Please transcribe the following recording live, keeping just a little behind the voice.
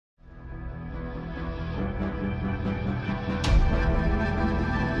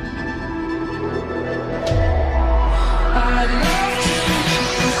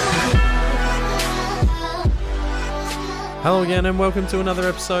Hello again and welcome to another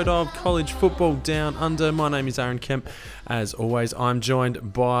episode of College Football Down Under. My name is Aaron Kemp. As always, I'm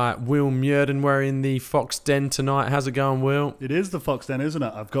joined by Will Muirden. We're in the Fox Den tonight. How's it going, Will? It is the Fox Den, isn't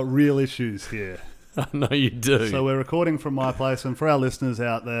it? I've got real issues here. I know you do. So we're recording from my place, and for our listeners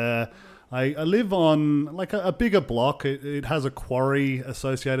out there, I live on like a bigger block. It has a quarry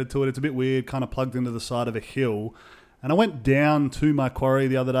associated to it. It's a bit weird, kind of plugged into the side of a hill. And I went down to my quarry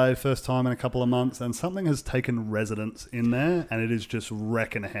the other day, first time in a couple of months, and something has taken residence in there, and it is just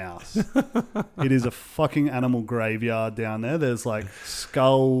wrecking house. It is a fucking animal graveyard down there. There's like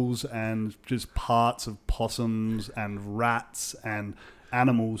skulls and just parts of possums and rats and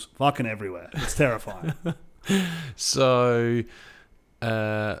animals fucking everywhere. It's terrifying. So,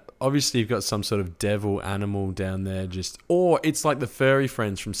 obviously you've got some sort of devil animal down there, or it's like the furry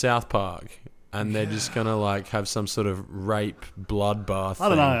friends from South Park. And they're just going to like have some sort of rape bloodbath. I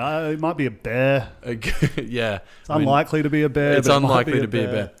don't know. It might be a bear. Yeah. It's unlikely to be a bear. It's unlikely to be a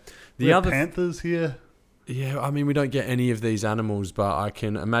bear. The other panthers here. Yeah, I mean, we don't get any of these animals, but I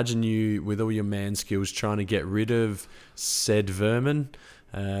can imagine you, with all your man skills, trying to get rid of said vermin.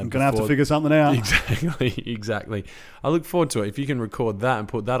 I'm going to have to figure something out. Exactly. I look forward to it. If you can record that and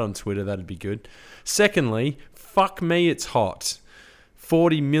put that on Twitter, that'd be good. Secondly, fuck me, it's hot.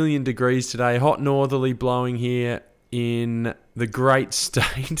 40 million degrees today, hot northerly blowing here in the great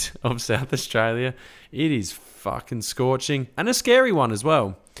state of South Australia. It is fucking scorching and a scary one as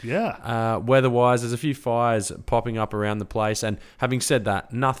well. Yeah. Weather-wise, there's a few fires popping up around the place. And having said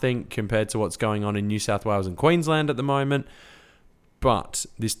that, nothing compared to what's going on in New South Wales and Queensland at the moment. But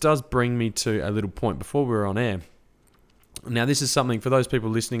this does bring me to a little point before we were on air. Now, this is something for those people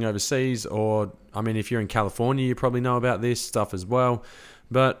listening overseas, or, I mean, if you're in California, you probably know about this stuff as well.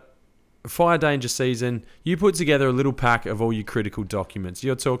 But fire danger season, you put together a little pack of all your critical documents.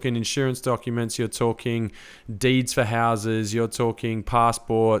 You're talking insurance documents, you're talking deeds for houses, you're talking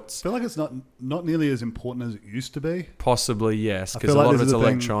passports. I feel like it's not nearly as important as it used to be. Possibly, yes, because a lot of it's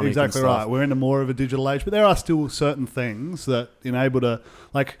electronic. Exactly right. We're into more of a digital age, but there are still certain things that enable to,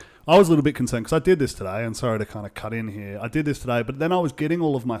 like, I was a little bit concerned because I did this today, and sorry to kind of cut in here. I did this today, but then I was getting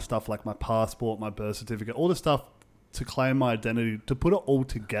all of my stuff, like my passport, my birth certificate, all the stuff to claim my identity, to put it all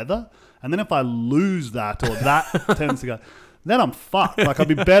together. And then if I lose that, or that tends to go, then I'm fucked. Like, I'd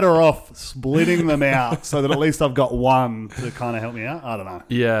be better off splitting them out so that at least I've got one to kind of help me out. I don't know.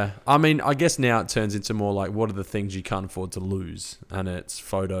 Yeah. I mean, I guess now it turns into more like, what are the things you can't afford to lose? And it's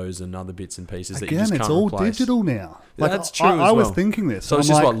photos and other bits and pieces that you just can't replace. It's all digital now. Like, that's true as well. I was thinking this. So it's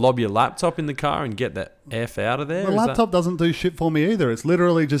just like, lob your laptop in the car and get the F out of there? The laptop doesn't do shit for me either. It's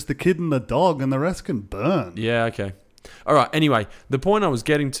literally just the kid and the dog, and the rest can burn. Yeah, okay. All right, anyway, the point I was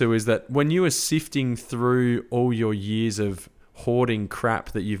getting to is that when you were sifting through all your years of hoarding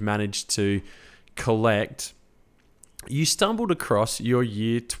crap that you've managed to collect, you stumbled across your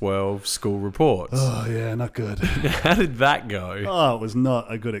Year 12 school reports. Oh, yeah, not good. How did that go? Oh, it was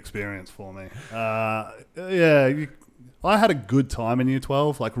not a good experience for me. I had a good time in Year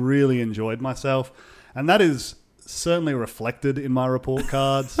 12, like really enjoyed myself. And that is certainly reflected in my report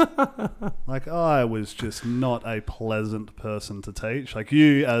cards. Like, I was just not a pleasant person to teach. Like,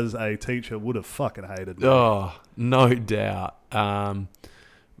 you as a teacher would have fucking hated me. Oh, no doubt.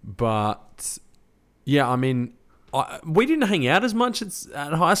 But yeah, I mean, we didn't hang out as much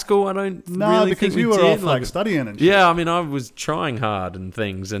at high school. I don't really think we did. No, because you were off like studying and shit. Yeah, I mean, I was trying hard and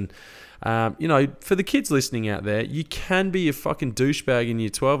things. And, you know, for the kids listening out there, you can be a fucking douchebag in Year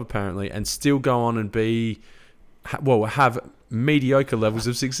 12 apparently and still go on and have mediocre levels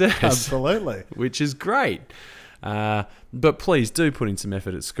of success. Absolutely. Which is great. But please do put in some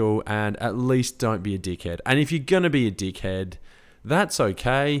effort at school and at least don't be a dickhead. And if you're going to be a dickhead, that's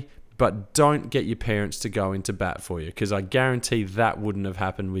okay, but don't get your parents to go into bat for you, because I guarantee that wouldn't have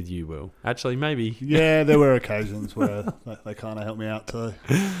happened with you, Will. Actually, maybe. Yeah, there were occasions where they kind of helped me out too.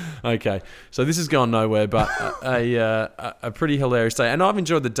 Okay, so this has gone nowhere, but a pretty hilarious day. And I've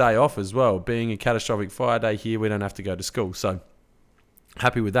enjoyed the day off as well. Being a catastrophic fire day here, we don't have to go to school, so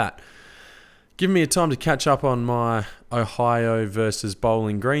happy with that. Giving me a time to catch up on my Ohio versus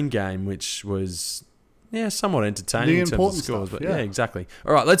Bowling Green game, which was somewhat entertaining in terms of scores. Stuff, but yeah, exactly.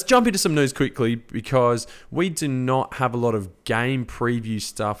 All right, let's jump into some news quickly, because we do not have a lot of game preview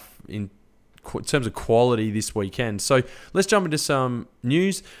stuff in terms of quality this weekend. So let's jump into some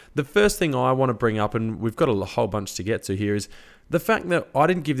news. The first thing I want to bring up, and we've got a whole bunch to get to here, is the fact that I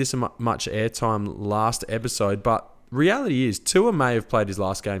didn't give this much airtime last episode, but reality is Tua may have played his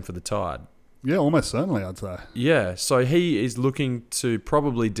last game for the Tide. Yeah, almost certainly, I'd say. Yeah, so he is looking to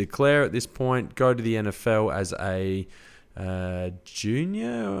probably declare at this point, go to the NFL as a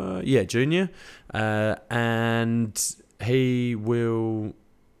junior. And he will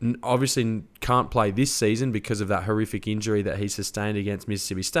obviously can't play this season because of that horrific injury that he sustained against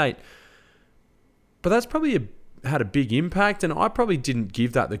Mississippi State. But that's probably had a big impact, and I probably didn't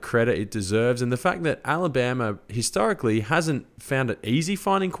give that the credit it deserves. And the fact that Alabama historically hasn't found it easy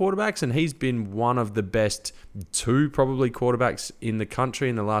finding quarterbacks, and he's been one of the best two probably quarterbacks in the country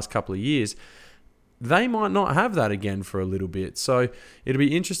in the last couple of years, they might not have that again for a little bit. So it'll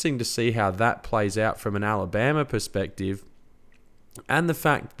be interesting to see how that plays out from an Alabama perspective. And the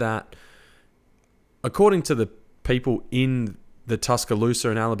fact that, according to the people in the Tuscaloosa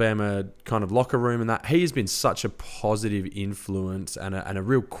and Alabama kind of locker room and that, he has been such a positive influence and a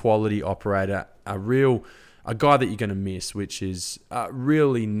real quality operator, a guy that you're going to miss, which is a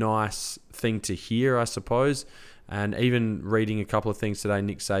really nice thing to hear, I suppose. And even reading a couple of things today,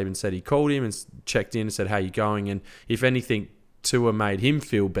 Nick Saban said he called him and checked in and said, how you going? And if anything, Tua made him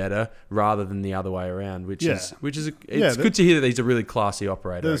feel better rather than the other way around, which is good to hear that he's a really classy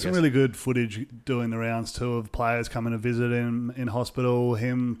operator. There's some really good footage doing the rounds too of players coming to visit him in hospital,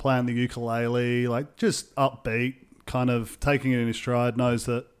 him playing the ukulele, like just upbeat, kind of taking it in his stride, knows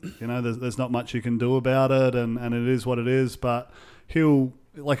that, you know, there's not much you can do about it, and it is what it is, but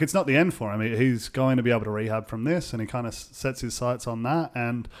it's not the end for him. He's going to be able to rehab from this, and he kind of sets his sights on that.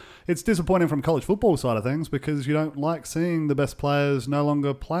 And it's disappointing from college football side of things because you don't like seeing the best players no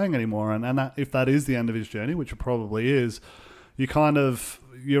longer playing anymore. And that, if that is the end of his journey, which it probably is,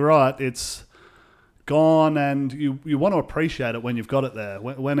 you're right, it's gone, and you want to appreciate it when you've got it there.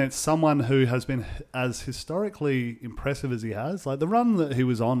 When it's someone who has been as historically impressive as he has, like the run that he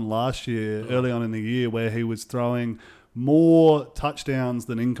was on last year, early on in the year, where he was throwing more touchdowns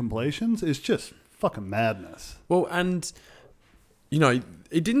than incompletions, is just fucking madness. Well, and, you know,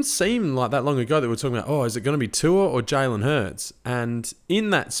 it didn't seem like that long ago that we were talking about, is it going to be Tua or Jalen Hurts? And in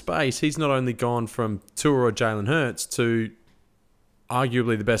that space, he's not only gone from Tua or Jalen Hurts to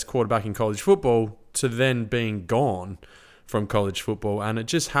arguably the best quarterback in college football to then being gone from college football, and it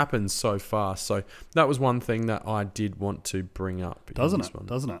just happens so fast. So that was one thing that I did want to bring up. Doesn't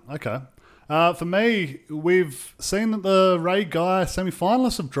it? Okay. For me, we've seen that the Ray Guy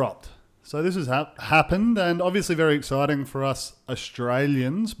semi-finalists have dropped. So this has happened, and obviously very exciting for us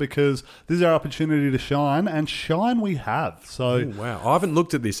Australians because this is our opportunity to shine, and shine we have. So, ooh, wow. I haven't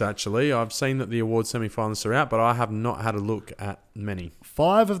looked at this, actually. I've seen that the award semi-finalists are out, but I have not had a look at many.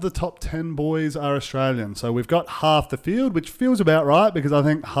 5 of the top 10 boys are Australian. So we've got half the field, which feels about right because I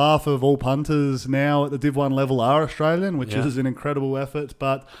think half of all punters now at the Div 1 level are Australian, which is an incredible effort.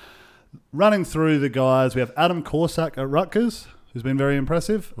 But running through the guys, we have Adam Corsack at Rutgers, who's been very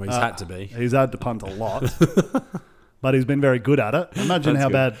impressive. Well, he's had to be. He's had to punt a lot. But he's been very good at it. Imagine how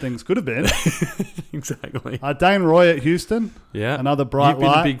bad things could have been. Exactly. Dane Roy at Houston. Yeah. Another bright light.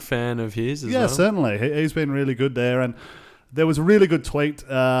 You've been a big fan of his as well. Yeah, certainly. He's been really good there. And there was a really good tweet put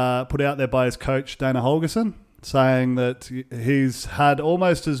out there by his coach, Dana Holgerson, saying that he's had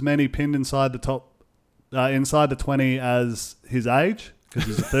almost as many pinned inside the 20 as his age, because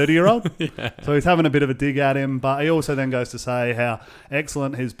he's a 30-year-old. Yeah. So he's having a bit of a dig at him. But he also then goes to say how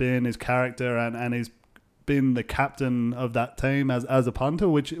excellent he's been, his character, and he's been the captain of that team as a punter,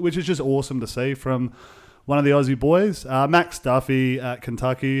 which is just awesome to see from one of the Aussie boys. Max Duffy at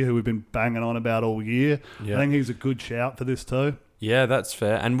Kentucky, who we've been banging on about all year. Yeah. I think he's a good shout for this too. Yeah, that's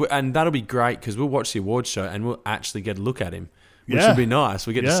fair. And that'll be great because we'll watch the awards show and we'll actually get a look at him. Which would be nice.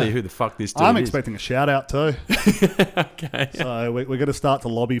 We get to see who the fuck this dude is. I'm expecting a shout out too. Okay. So we're going to start to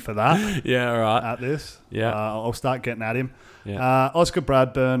lobby for that. Yeah, all right. At this. Yeah. I'll start getting at him. Yeah. Oscar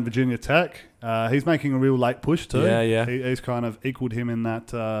Bradburn, Virginia Tech. He's making a real late push too. Yeah. He's kind of equaled him in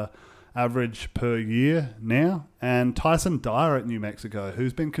that average per year now. And Tyson Dyer at New Mexico,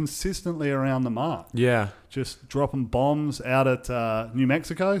 who's been consistently around the mark. Yeah. Just dropping bombs out at New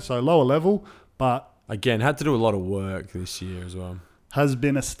Mexico, so lower level, but again, had to do a lot of work this year as well. Has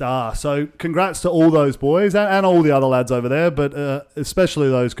been a star. So congrats to all those boys and all the other lads over there, but especially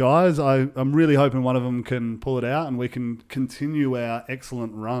those guys. I'm really hoping one of them can pull it out and we can continue our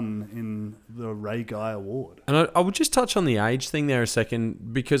excellent run in the Ray Guy Award. And I would just touch on the age thing there a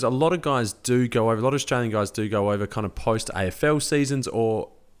second, because a lot of guys do go over, a lot of Australian guys do go over kind of post-AFL seasons,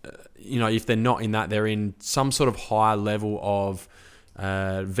 or, if they're not in that, they're in some sort of high level of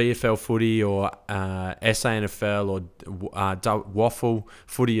VFL footy or SANFL or WAFL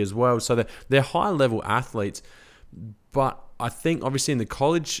footy as well. So they're high-level athletes. But I think, obviously, in the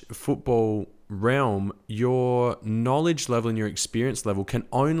college football realm, your knowledge level and your experience level can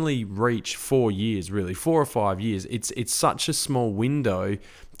only reach 4 years, really, 4 or 5 years. It's such a small window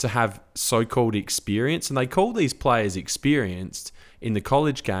to have so-called experience, and they call these players experienced in the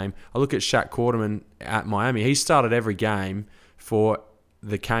college game. I look at Shaq Quarterman at Miami. He started every game for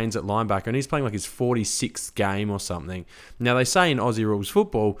the Canes at linebacker, and he's playing like his 46th game or something. Now, they say in Aussie rules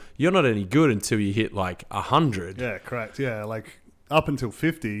football, you're not any good until you hit like 100. Yeah, correct. Yeah, like up until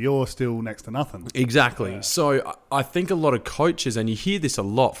 50, you're still next to nothing. Exactly. Yeah. So I think a lot of coaches, and you hear this a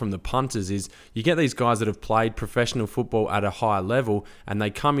lot from the punters, is you get these guys that have played professional football at a high level, and they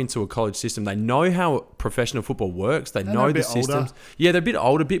come into a college system. They know how professional football works. They know the systems. Older. Yeah, they're a bit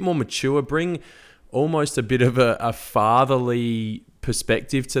older, a bit more mature, bring almost a bit of a fatherly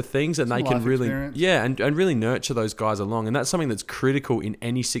perspective to things, and they can really experience. and really nurture those guys along. And that's something that's critical in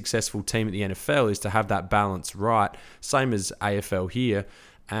any successful team at the NFL, is to have that balance right, same as AFL here.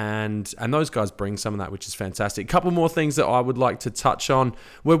 And those guys bring some of that, which is fantastic. A couple more things that I would like to touch on.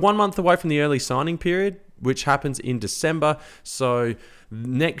 We're 1 month away from the early signing period, which happens in December. So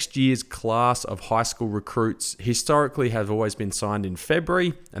next year's class of high school recruits historically have always been signed in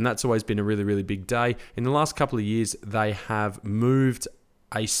February, and that's always been a really, really big day. In the last couple of years, they have moved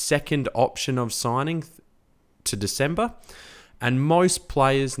a second option of signing to December, and most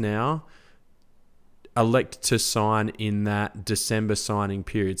players now elect to sign in that December signing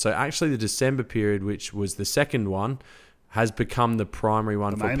period. So actually the December period, which was the second one, has become the primary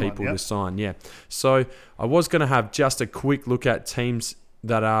one for people to sign. Yeah. So I was going to have just a quick look at teams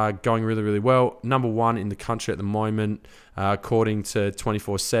that are going really, really well. Number one in the country at the moment, according to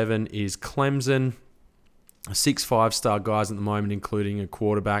 24/7, is Clemson. 6 5-star guys at the moment, including a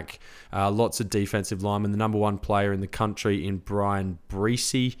quarterback, lots of defensive linemen. The number one player in the country in Brian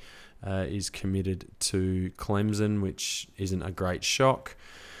Breesy is committed to Clemson, which isn't a great shock.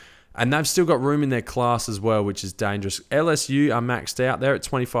 And they've still got room in their class as well, which is dangerous. LSU are maxed out. They're at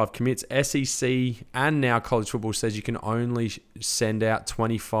 25 commits. SEC and now college football says you can only send out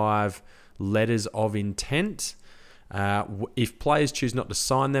 25 letters of intent. If players choose not to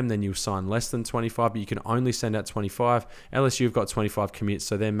sign them, then you'll sign less than 25, but you can only send out 25. LSU have got 25 commits,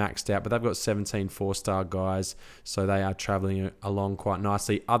 so they're maxed out, but they've got 17 4-star guys, so they are traveling along quite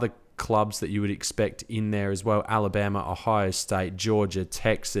nicely. Other clubs that you would expect in there as well: Alabama, Ohio State, Georgia,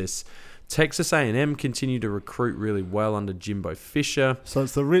 Texas. Texas A&M continue to recruit really well under Jimbo Fisher. So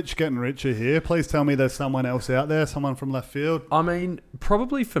it's the rich getting richer here. Please tell me there's someone else out there, someone from left field. I mean,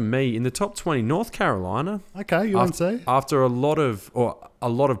 probably for me, in the top 20, North Carolina. Okay, UNC. After a lot of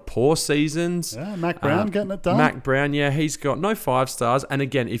poor seasons. Yeah, Mac Brown getting it done. Mac Brown, yeah, he's got no 5 stars. And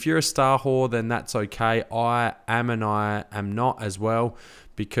again, if you're a star whore, then that's okay. I am and I am not as well,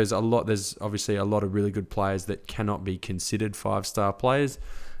 because there's obviously a lot of really good players that cannot be considered 5-star players.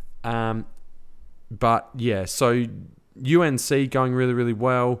 But yeah, so UNC going really, really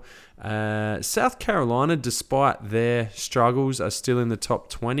well. South Carolina, despite their struggles, are still in the top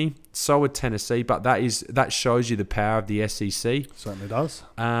 20. So are Tennessee, but that shows you the power of the SEC. Certainly does.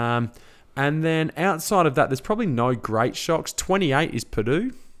 And then outside of that, there's probably no great shocks. 28 is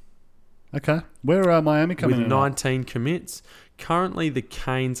Purdue. Okay. Where are Miami coming in? With 19 commits. Currently, the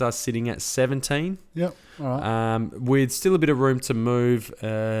Canes are sitting at 17. Yep. All right. With still a bit of room to move.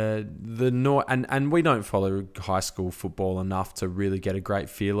 And we don't follow high school football enough to really get a great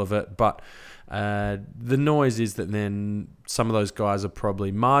feel of it. But the noise is that then some of those guys are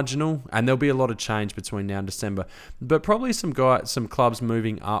probably marginal, and there'll be a lot of change between now and December. But probably some clubs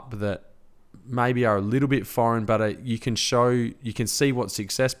moving up that maybe are a little bit foreign, but you can see what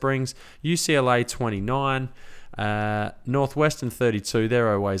success brings. UCLA 29. Northwestern 32,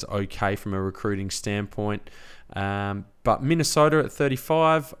 they're always okay from a recruiting standpoint. But Minnesota at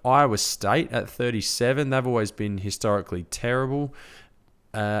 35, Iowa State at 37, they've always been historically terrible.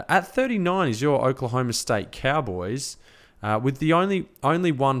 At 39 is your Oklahoma State Cowboys, with the only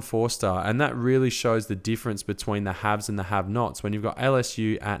one 4-star, and that really shows the difference between the haves and the have-nots. When you've got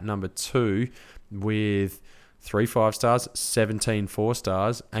LSU at number 2 with 3 5-stars, 17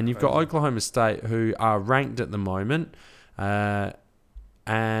 4-stars, and you've got Oklahoma State, who are ranked at the moment,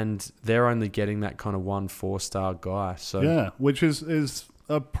 and they're only getting that kind of 1 4-star guy. So yeah, which is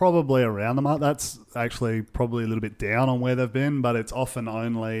probably around the mark. That's actually probably a little bit down on where they've been, but it's often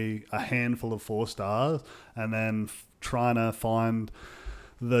only a handful of 4-stars, and then trying to find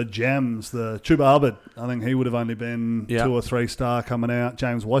the gems, the Chuba Hubbard, I think he would have only been 2 or 3-star coming out.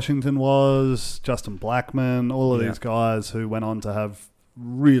 James Washington was, Justin Blackman, all of these guys who went on to have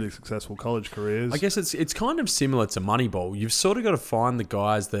really successful college careers. I guess it's kind of similar to Moneyball. You've sort of got to find the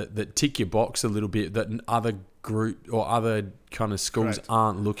guys that tick your box a little bit, that other group or other kind of schools Correct.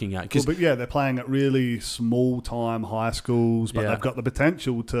 aren't looking at. Well, but yeah, they're playing at really small-time high schools, but Yeah. they've got the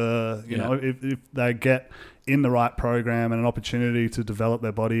potential to, you Yeah. know, if they get in the right program and an opportunity to develop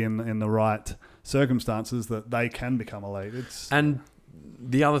their body in the right circumstances, that they can become elite. And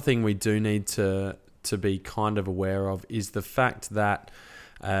the other thing we do need to be kind of aware of is the fact that,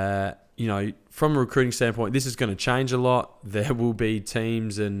 you know, from a recruiting standpoint, this is going to change a lot. There will be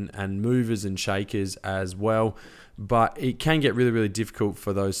teams and movers and shakers as well. But it can get really, really difficult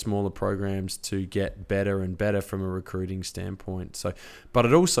for those smaller programs to get better and better from a recruiting standpoint. So, but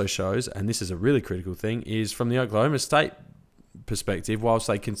it also shows, and this is a really critical thing, is from the Oklahoma State perspective, whilst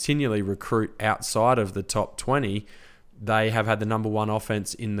they continually recruit outside of the top 20, they have had the number one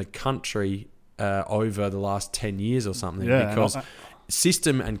offense in the country over the last 10 years or something, because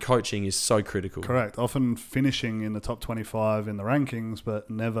system and coaching is so critical. Correct. Often finishing in the top 25 in the rankings, but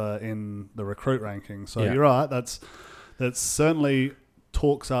never in the recruit rankings. So Yeah. you're right. That certainly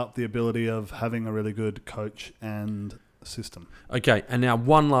talks up the ability of having a really good coach and system. Okay, and now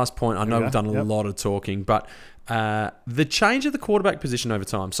one last point. I know Okay, we've done a yep. lot of talking, but the change of the quarterback position over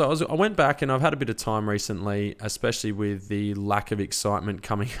time. So I went back and I've had a bit of time recently, especially with the lack of excitement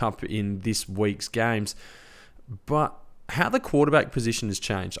coming up in this week's games. But how the quarterback position has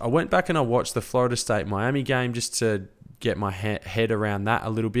changed. I went back and I watched the Florida State-Miami game just to get my head around that a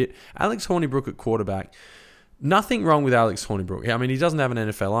little bit. Alex Hornibrook at quarterback. Nothing wrong with Alex Hornibrook. I mean, he doesn't have an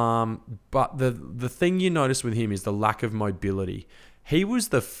NFL arm, but the thing you notice with him is the lack of mobility. He was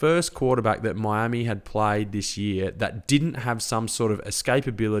the first quarterback that Miami had played this year that didn't have some sort of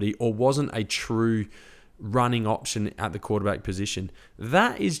escapability or wasn't a true running option at the quarterback position.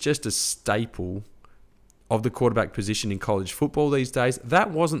 That is just a staple of the quarterback position in college football these days.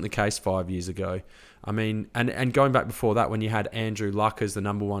 That wasn't the case 5 years ago. I mean, and going back before that, when you had Andrew Luck as the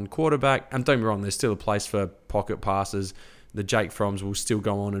number one quarterback, and don't get me wrong, there's still a place for pocket passes. The Jake Fromms will still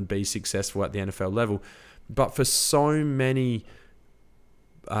go on and be successful at the NFL level. But for so many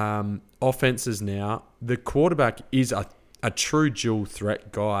offenses now, the quarterback is a true dual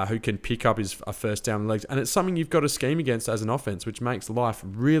threat guy who can pick up a first down legs. And it's something you've got to scheme against as an offense, which makes life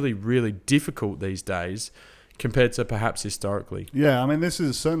really, really difficult these days compared to perhaps historically. Yeah, I mean, this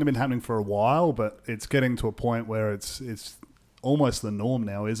has certainly been happening for a while, but it's getting to a point where it's almost the norm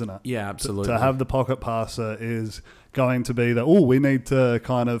now, isn't it? Yeah, absolutely. To have the pocket passer is going to be that, oh, we need to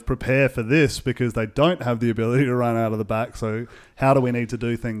kind of prepare for this because they don't have the ability to run out of the back. So how do we need to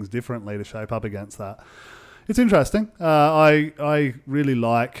do things differently to shape up against that? It's interesting. I really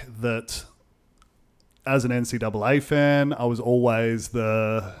like that. As an NCAA fan, I was always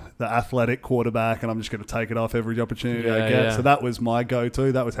the athletic quarterback, and I'm just going to take it off every opportunity I get. Yeah. So that was my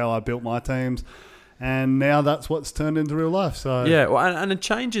go-to. That was how I built my teams. And now that's what's turned into real life. So yeah, well, and it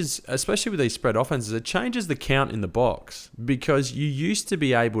changes, especially with these spread offenses, it changes the count in the box, because you used to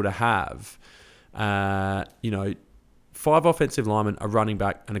be able to have, 5 offensive linemen, a running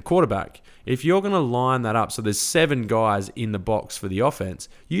back, and a quarterback. If you're going to line that up, so there's 7 guys in the box for the offense,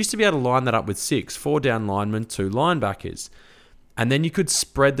 you used to be able to line that up with 6, 4 down linemen, 2 linebackers. And then you could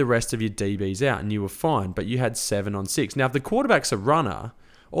spread the rest of your DBs out and you were fine, but you had 7 on 6. Now, if the quarterback's a runner,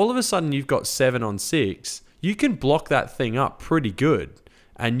 all of a sudden you've got 7 on 6. You can block that thing up pretty good.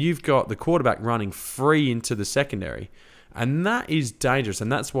 And you've got the quarterback running free into the secondary. And that is dangerous.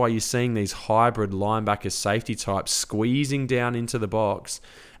 And that's why you're seeing these hybrid linebacker safety types squeezing down into the box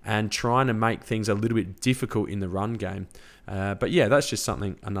and trying to make things a little bit difficult in the run game. But yeah, that's just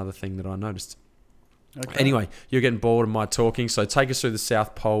another thing that I noticed. Okay. Anyway, you're getting bored of my talking, so take us through the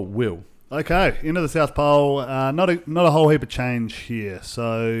South Pole, Will. Okay, into the South Pole. Not a whole heap of change here.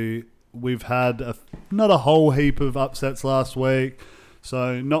 So we've had not a whole heap of upsets last week.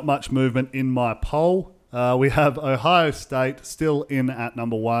 So not much movement in my poll. We have Ohio State still in at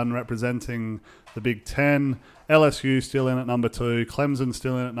number 1, representing the Big Ten. LSU still in at number 2. Clemson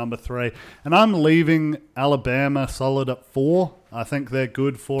still in at number 3. And I'm leaving Alabama solid at 4. I think they're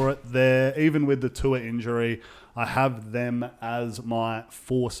good for it there. Even with the Tua injury, I have them as my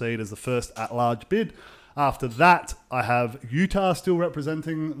 4 seed as the first at-large bid. After that, I have Utah still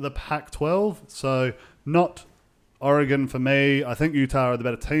representing the Pac-12. So not Oregon for me. I think Utah are the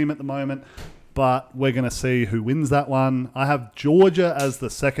better team at the moment, but we're going to see who wins that one. I have Georgia as the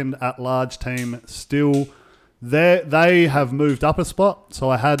second at-large team still. They have moved up a spot.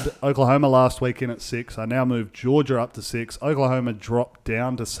 So I had Oklahoma last week in at 6. I now moved Georgia up to 6. Oklahoma dropped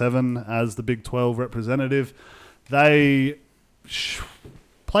down to 7 as the Big 12 representative. They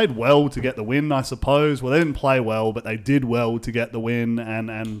played well to get the win, I suppose. Well, they didn't play well, but they did well to get the win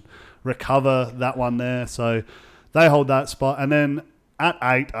and recover that one there. So they hold that spot. And then at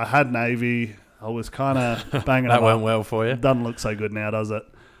 8, I had Navy. I was kind of banging That them went up. well for you. Doesn't look so good now, does it?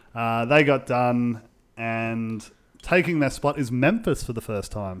 They got done, and taking their spot is Memphis for the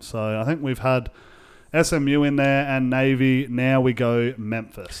first time. So I think we've had SMU in there and Navy. Now we go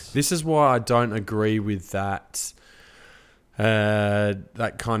Memphis. This is why I don't agree with that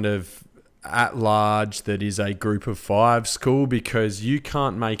that kind of at large that is a group of five school, because you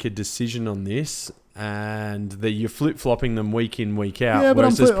can't make a decision on this and that you're flip-flopping them week in, week out. Yeah, but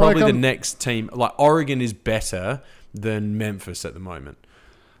whereas there's probably like the next team, like Oregon is better than Memphis at the moment.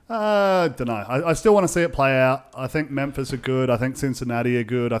 Don't know. I still want to see it play out. I think Memphis are good. I think Cincinnati are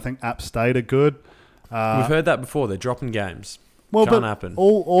good. I think App State are good. We've heard that before. They're dropping games. Well, Can't but happen.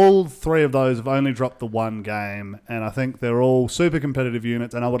 All three of those have only dropped the one game, and I think they're all super competitive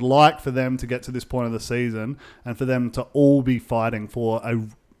units, and I would like for them to get to this point of the season and for them to all be fighting for a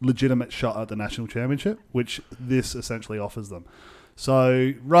legitimate shot at the national championship, which this essentially offers them.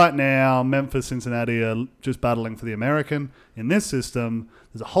 So right now, Memphis, Cincinnati are just battling for the American. In this system,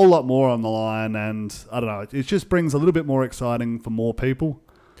 there's a whole lot more on the line, and I don't know, it just brings a little bit more exciting for more people.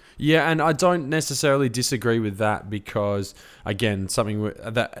 Yeah, and I don't necessarily disagree with that because, again, something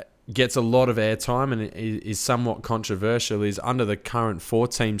that gets a lot of airtime and is somewhat controversial is under the current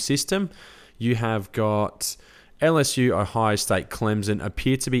 4-team system, you have got LSU, Ohio State, Clemson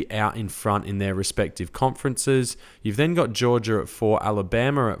appear to be out in front in their respective conferences. You've then got Georgia at 4,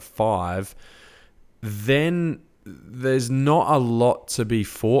 Alabama at 5. Then there's not a lot to be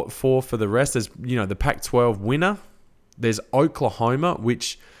fought for the rest. There's, the Pac-12 winner. There's Oklahoma,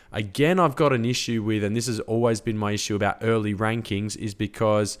 which, again, I've got an issue with, and this has always been my issue about early rankings, is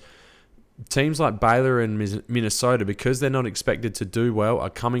because teams like Baylor and Minnesota, because they're not expected to do well,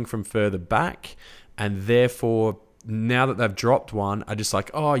 are coming from further back, and therefore, now that they've dropped one, are just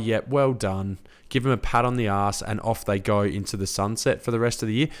like, oh, yeah, well done. Give them a pat on the ass, and off they go into the sunset for the rest of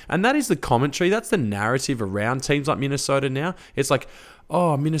the year. And that is the commentary. That's the narrative around teams like Minnesota now. It's like,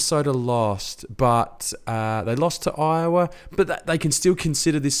 oh, Minnesota lost, but they lost to Iowa, but they can still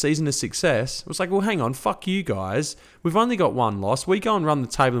consider this season a success. It was like, well, hang on, fuck you guys. We've only got one loss. We go and run the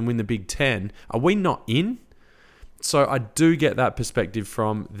table and win the Big Ten. Are we not in? So I do get that perspective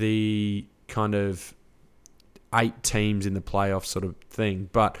from the kind of 8 teams in the playoff sort of thing,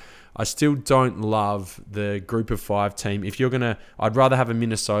 but I still don't love the group of 5 team. If you're going to, I'd rather have a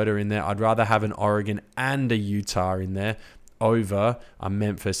Minnesota in there. I'd rather have an Oregon and a Utah in there over a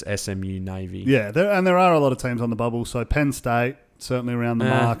Memphis, SMU, Navy. Yeah, there are a lot of teams on the bubble. So Penn State, certainly around the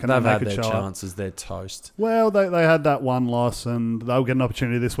mark. And they've had they their could show chances. They're toast. Well, they had that one loss, and they'll get an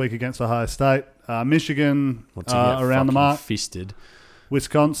opportunity this week against Ohio State. Michigan, around the mark. Fisted.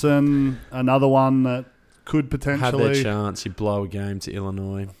 Wisconsin, another one that could potentially... Had their chance. You blow a game to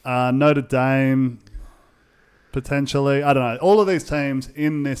Illinois. Notre Dame, potentially. I don't know. All of these teams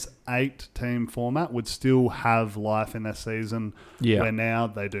in this 8-team format would still have life in their season, where now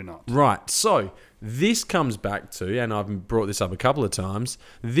they do not. Right. So this comes back to, and I've brought this up a couple of times,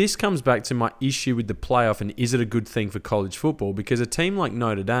 this comes back to my issue with the playoff and is it a good thing for college football? Because a team like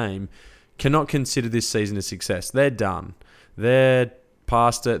Notre Dame cannot consider this season a success. They're done. They're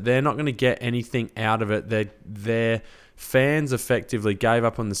past it. They're not going to get anything out of it. Their fans effectively gave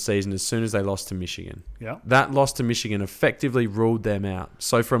up on the season as soon as they lost to Michigan. Yeah. That loss to Michigan effectively ruled them out.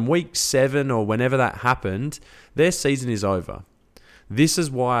 So from week 7 or whenever that happened, their season is over. This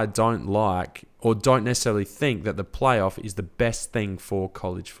is why I don't like or don't necessarily think that the playoff is the best thing for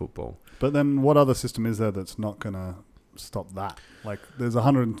college football. But then what other system is there that's not going to stop that? Like, there's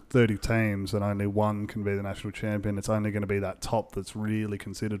 130 teams and only one can be the national champion. It's only going to be that top that's really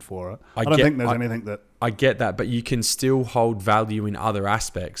considered for it. I don't think there's anything that... I get that, but you can still hold value in other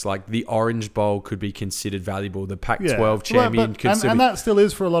aspects. Like the Orange Bowl could be considered valuable. The Pac-12 champion could still be... And that still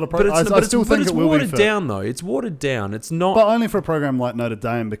is for a lot of programs. I still think it will be watered down, though. It's watered down. It's not... But only for a program like Notre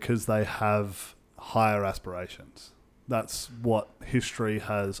Dame because they have higher aspirations. That's what history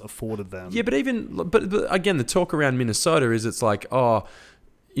has afforded them. Yeah, but again, the talk around Minnesota is it's like, oh,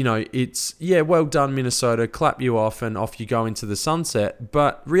 it's, yeah, well done, Minnesota, clap you off and off you go into the sunset.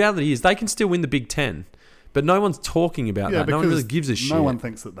 But reality is they can still win the Big Ten. But no one's talking about that. No one really gives a shit. No one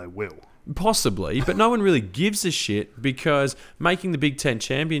thinks that they will. Possibly, but no one really gives a shit because making the Big Ten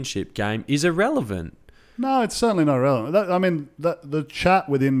championship game is irrelevant. No, it's certainly not relevant. The chat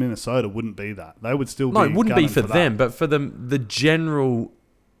within Minnesota wouldn't be that. They would still be... No, it wouldn't be for them, but for the general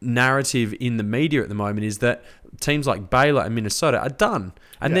narrative in the media at the moment is that teams like Baylor and Minnesota are done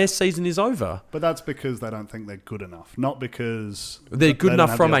and their season is over. But that's because they don't think they're good enough, not because... They're good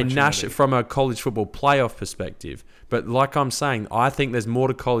enough from a college football playoff perspective. But like I'm saying, I think there's more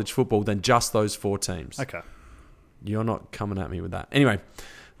to college football than just those 4 teams. Okay. You're not coming at me with that. Anyway...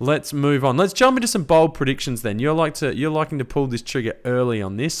 Let's move on. Let's jump into some bold predictions then. You're liking to pull this trigger early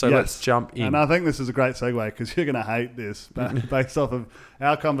on this, so let's jump in. And I think this is a great segue because you're going to hate this based off of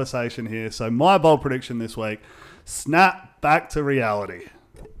our conversation here. So my bold prediction this week, snap back to reality.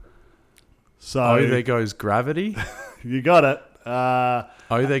 So there goes gravity. You got it.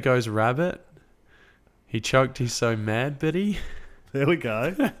 There goes rabbit. He choked, he's so mad, Betty. There we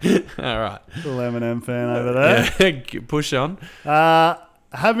go. All right. Little Eminem fan over there. Yeah, push on.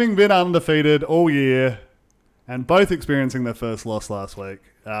 Having been undefeated all year and both experiencing their first loss last week,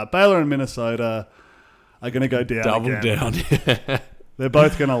 Baylor and Minnesota are going to go down Double again. down. They're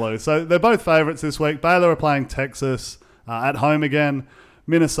both going to lose. So they're both favourites this week. Baylor are playing Texas at home again.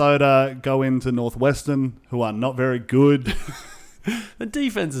 Minnesota go into Northwestern, who are not very good. The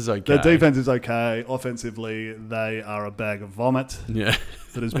defense is okay. Their defense is okay. Offensively, they are a bag of vomit Yeah.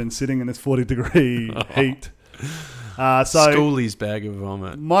 that has been sitting in this 40-degree heat. Schoolie's bag of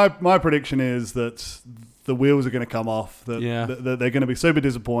vomit. My prediction is that the wheels are going to come off. That they're going to be super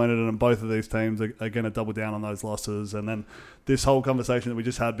disappointed, and both of these teams are going to double down on those losses. And then this whole conversation that we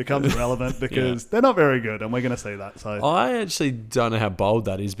just had becomes irrelevant because they're not very good, and we're going to see that. So I actually don't know how bold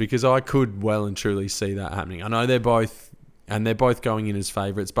that is because I could well and truly see that happening. I know they're both going in as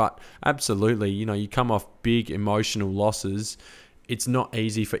favourites, but absolutely, you come off big emotional losses. It's not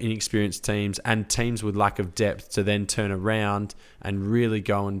easy for inexperienced teams and teams with lack of depth to then turn around and really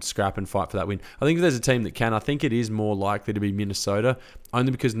go and scrap and fight for that win. I think if there's a team that can, I think it is more likely to be Minnesota,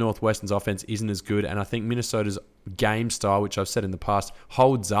 only because Northwestern's offense isn't as good, and I think Minnesota's game style, which I've said in the past,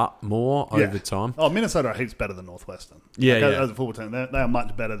 holds up more over time. Oh, Minnesota are heaps better than Northwestern. As a football team, they are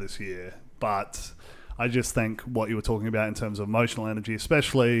much better this year, but I just think what you were talking about in terms of emotional energy,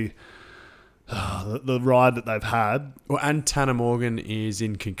 especially the ride that they've had. Well, and Tanner Morgan is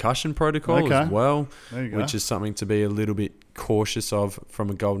in concussion protocol as well, which is something to be a little bit cautious of from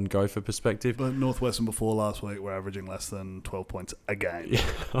a Golden Gopher perspective. But Northwestern before last week were averaging less than 12 points a game. Yeah,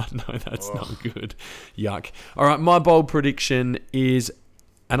 I know that's not good. Yuck. All right, my bold prediction is,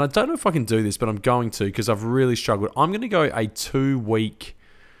 and I don't know if I can do this, but I'm going to because I've really struggled. I'm going to go a 2-week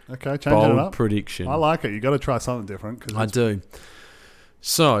bold prediction. I like it. You got to try something different. I do.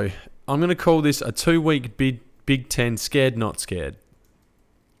 So I'm going to call this a 2-week Big Ten scared, not scared.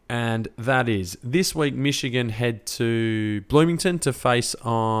 And that is, this week Michigan head to Bloomington to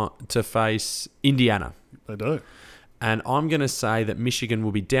face Indiana. They do. And I'm going to say that Michigan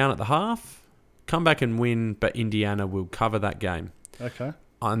will be down at the half, come back and win, but Indiana will cover that game. Okay.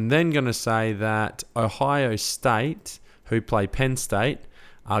 I'm then going to say that Ohio State, who play Penn State,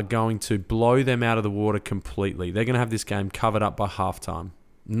 are going to blow them out of the water completely. They're going to have this game covered up by halftime.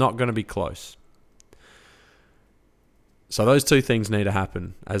 Not going to be close. So those two things need to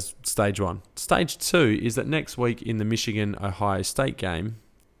happen as stage one. Stage two is that next week in the Michigan-Ohio State game,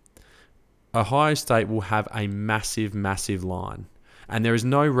 Ohio State will have a massive, massive line. And there is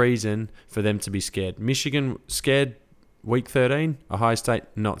no reason for them to be scared. Michigan scared week 13, Ohio State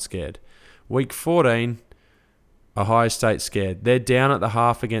not scared. Week 14, Ohio State scared. They're down at the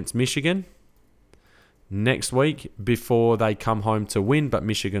half against Michigan next week before they come home to win, but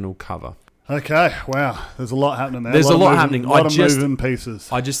Michigan will cover. Okay, wow. There's a lot happening there. There's a lot happening. A lot of moving pieces.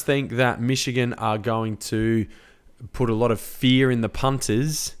 I just think that Michigan are going to put a lot of fear in the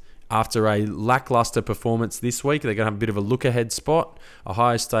punters after a lackluster performance this week. They're going to have a bit of a look-ahead spot.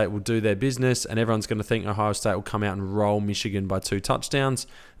 Ohio State will do their business, and everyone's going to think Ohio State will come out and roll Michigan by 2 touchdowns.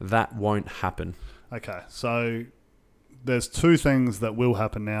 That won't happen. Okay, so there's 2 things that will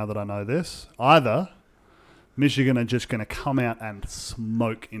happen now that I know this. Either Michigan are just going to come out and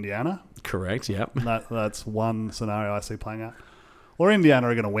smoke Indiana. Correct, yep. That's one scenario I see playing out. Or Indiana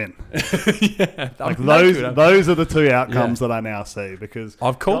are going to win. Like those are the 2 outcomes that I now see. Because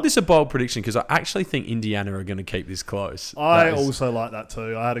I've called this a bold prediction because I actually think Indiana are going to keep this close. I also like that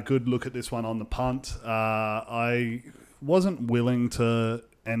too. I had a good look at this one on the punt. I wasn't willing to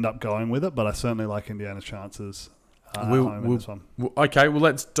end up going with it, but I certainly like Indiana's chances. Okay, well,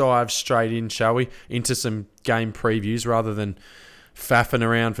 let's dive straight in, shall we, into some game previews rather than faffing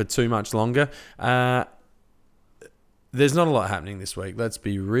around for too much longer. There's not a lot happening this week. Let's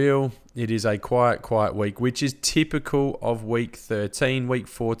be real. It is a quiet week, which is typical of week 13. Week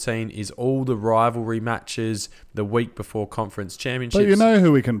 14 is all the rivalry matches the week before conference championships. But you know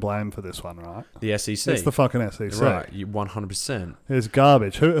who we can blame for this one, right? The SEC. It's the fucking SEC. Right, 100%. It's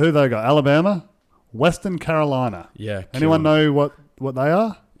garbage. Who they got? Alabama? Western Carolina. Yeah. Anyone know what they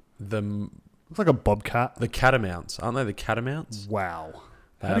are? Looks like a bobcat. The Catamounts. Aren't they the Catamounts? Wow.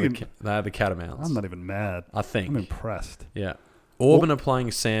 They are the Catamounts. I'm not even mad. I think. I'm impressed. Yeah. Auburn are playing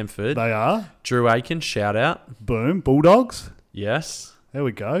Samford. They are. Drew Aiken, shout out. Boom. Bulldogs. Yes. There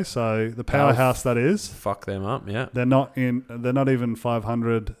we go. So the powerhouse that is. Fuck them up, yeah. They're not even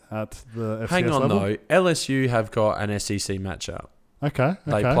 500 at the FCS Hang on level. though, LSU have got an SEC matchup. Okay.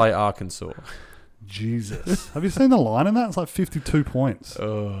 They play Arkansas. Jesus. Have you seen the line in that? It's like 52 points.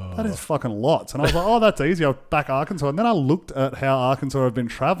 Oh. That is fucking lots. And I was like, oh, that's easy. I'll back Arkansas. And then I looked at how Arkansas have been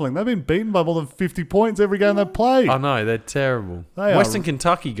travelling. They've been beaten by more than 50 points every game they've played. I know, they're terrible. Western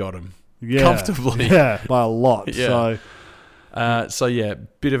Kentucky got them. Yeah, comfortably. Yeah, by a lot. Yeah. So, So yeah,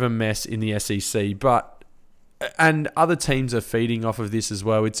 bit of a mess in the SEC, and other teams are feeding off of this as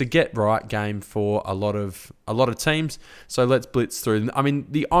well. It's a get right game for a lot of teams. So let's blitz through. I mean,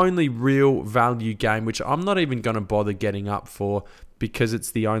 the only real value game, which I'm not even going to bother getting up for because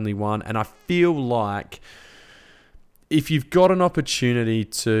it's the only one, and I feel like if you've got an opportunity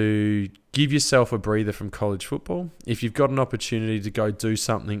to give yourself a breather from college football, if you've got an opportunity to go do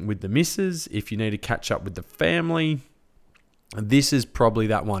something with the missus, if you need to catch up with the family, this is probably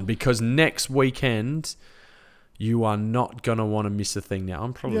that one, because next weekend you are not going to want to miss a thing. Now,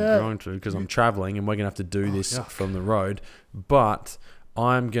 I'm probably going to because I'm traveling and we're going to have to do this from the road, but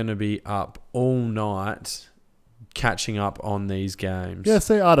I'm going to be up all night catching up on these games. yeah,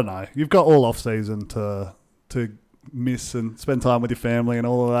 see, I don't know. You've got all off season to miss and spend time with your family and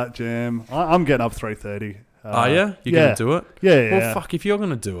all of that jam. I'm getting up 3:30. Are you? You're going to do it? Yeah. Well, fuck, if you're going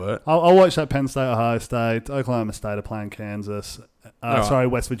to do it. I'll watch that Penn State, Ohio State. Oklahoma State are playing Kansas. Right. Sorry,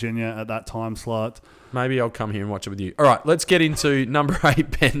 West Virginia at that time slot. Maybe I'll come here and watch it with you. All right, let's get into number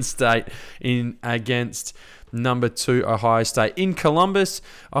 8 Penn State in against number 2 Ohio State. In Columbus,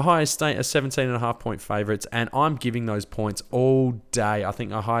 Ohio State are 17.5-point favourites, and I'm giving those points all day. I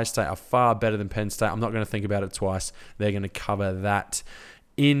think Ohio State are far better than Penn State. I'm not going to think about it twice. They're going to cover that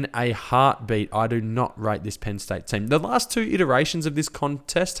in a heartbeat. I do not rate this Penn State team. The last 2 iterations of this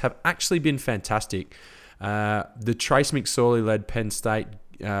contest have actually been fantastic. The Trace McSorley-led Penn State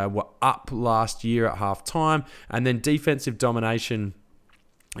were up last year at halftime, and then defensive domination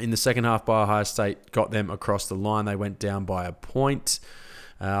in the second half by Ohio State got them across the line. They went down by a point.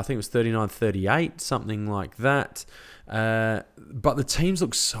 I think it was 39-38, something like that. But the teams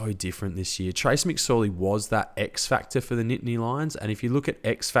look so different this year. Trace McSorley was that X factor for the Nittany Lions, and if you look at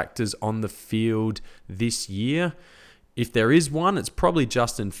X factors on the field this year, if there is one, it's probably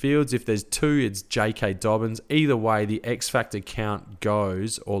Justin Fields. If there's 2, it's J.K. Dobbins. Either way, the X factor count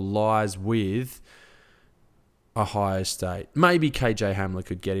goes or lies with Ohio State. Maybe KJ Hamler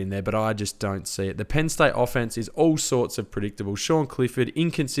could get in there, but I just don't see it. The Penn State offense is all sorts of predictable. Sean Clifford,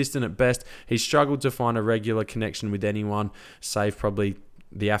 inconsistent at best. He's struggled to find a regular connection with anyone, save probably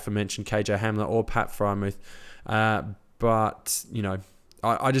the aforementioned KJ Hamler or Pat Frymouth. But, you know,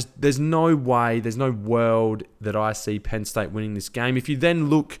 I just, there's no way, there's no world that I see Penn State winning this game. If you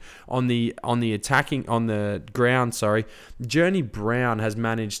then look on the ground, Journey Brown has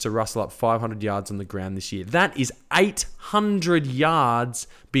managed to rustle up 500 yards on the ground this year. That is 800 yards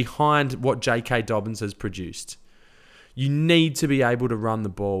behind what J.K. Dobbins has produced. You need to be able to run the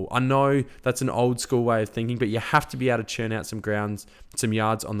ball. I know that's an old school way of thinking, but you have to be able to churn out some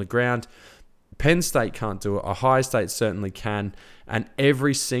yards on the ground. Penn State can't do it. Ohio State certainly can. And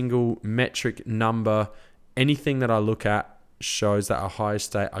every single metric number, anything that I look at, shows that Ohio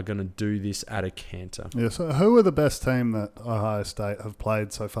State are going to do this at a canter. Yeah, so who are the best team that Ohio State have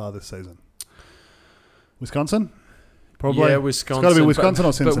played so far this season? Wisconsin? Probably. Yeah, Wisconsin. It's got to be Wisconsin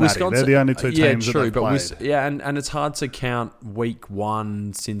or Cincinnati. They're the only 2 teams that they've played. And it's hard to count week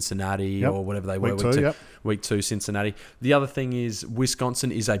 1 Cincinnati or whatever they were. Week 2 Cincinnati. The other thing is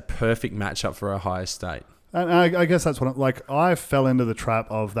Wisconsin is a perfect matchup for Ohio State. And I guess that's what I fell into the trap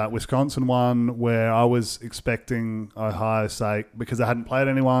of that Wisconsin one where I was expecting Ohio State, because they hadn't played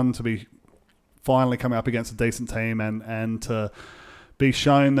anyone, to be finally coming up against a decent team and to be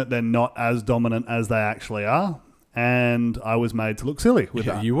shown that they're not as dominant as they actually are. And I was made to look silly with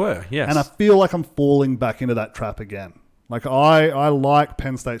that. You were, yes. And I feel like I'm falling back into that trap again. Like, I like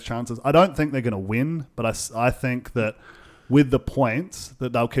Penn State's chances. I don't think they're going to win, but I think that with the points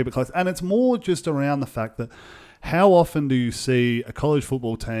that they'll keep it close. And it's more just around the fact that how often do you see a college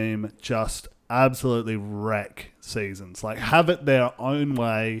football team just absolutely wreck seasons? Like, have it their own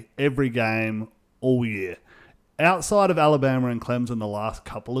way every game all year. Outside of Alabama and Clemson the last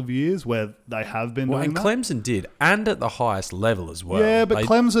couple of years where they have been doing that. Clemson did, and at the highest level as well. Yeah, but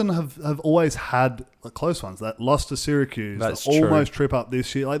Clemson have always had close ones. That lost to Syracuse. That's true. Almost trip up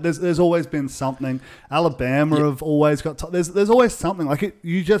this year. Like there's always been something. Alabama have always got... There's always something. Like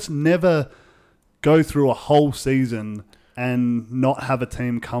you just never go through a whole season and not have a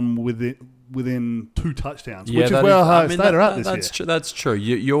team come within 2 touchdowns, which is where Ohio State are at this year. That's true.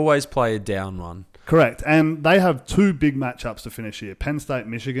 You always play a down one. Correct. And they have two big matchups to finish here, Penn State,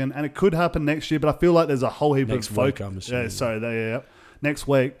 Michigan, and it could happen next year, but I feel like there's a whole heap Next of week, focus. I'm assuming. Yeah, sorry, next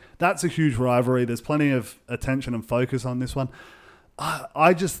week. That's a huge rivalry. There's plenty of attention and focus on this one.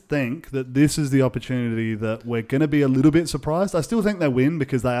 I just think that this is the opportunity that we're going to be a little bit surprised. I still think they win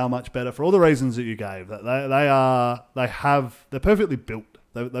because they are much better for all the reasons that you gave. That they're perfectly built.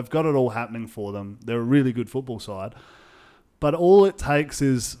 They've got it all happening for them. They're a really good football side. But all it takes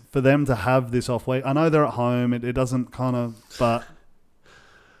is for them to have this off week. I know they're at home. It doesn't kind of, but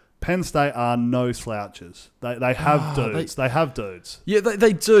Penn State are no slouches. They have dudes. They have dudes. Yeah,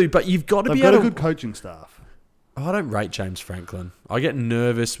 they do, but you've got to They've be got able a to... good coaching staff. I don't rate James Franklin. I get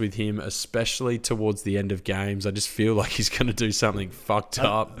nervous with him, especially towards the end of games. I just feel like he's going to do something fucked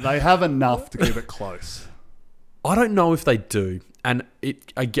up. They have enough to keep it close. I don't know if they do. And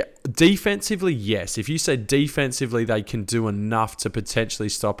defensively, yes. If you say defensively, they can do enough to potentially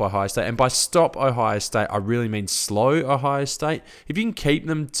stop Ohio State. And by stop Ohio State, I really mean slow Ohio State. If you can keep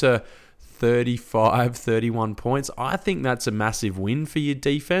them to 35, 31 points, I think that's a massive win for your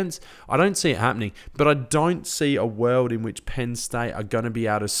defense. I don't see it happening, but I don't see a world in which Penn State are going to be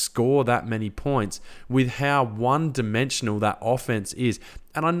able to score that many points with how one-dimensional that offense is.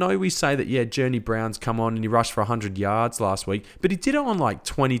 And I know we say that, yeah, Journey Brown's come on and he rushed for 100 yards last week, but he did it on like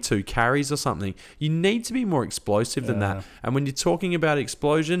 22 carries or something. You need to be more explosive than that. And when you're talking about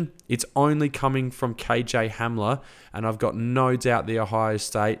explosion, it's only coming from KJ Hamler, and I've got no doubt the Ohio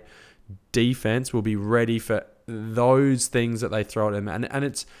State defense will be ready for those things that they throw at them. And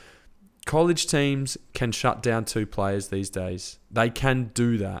it's college teams can shut down two players these days. They can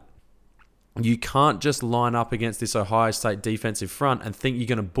do that. You can't just line up against this Ohio State defensive front and think you're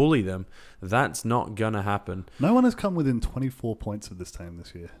going to bully them. That's not going to happen. No one has come within 24 points of this team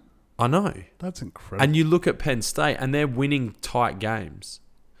this year. I know. That's incredible. And you look at Penn State and they're winning tight games.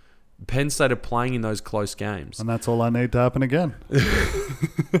 Penn State are playing in those close games. And that's all I need to happen again.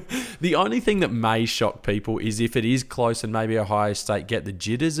 The only thing that may shock people is if it is close and maybe Ohio State get the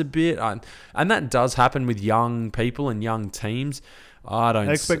jitters a bit. And that does happen with young people and young teams. I don't...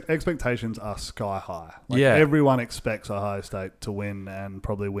 Expectations are sky high. Everyone expects Ohio State to win and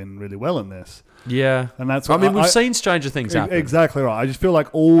probably win really well in this. Yeah. And that's what we've seen stranger things happen. Exactly right. I just feel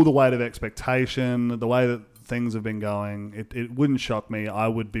like all the weight of expectation, the way that things have been going, it wouldn't shock me. I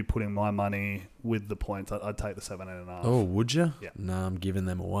would be putting my money with the points. I'd take the 17.5. Oh, would you? Yeah. No, I'm giving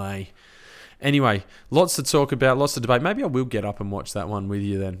them away. Anyway, lots to talk about, lots to debate. Maybe I will get up and watch that one with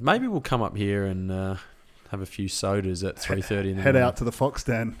you then. Maybe we'll come up here and have a few sodas at 3:30 in the morning. Head out to the Fox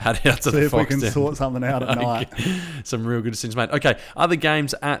Den. Head out to See the if Fox we can Den. sort something out at night. Some real good decisions made. Okay, other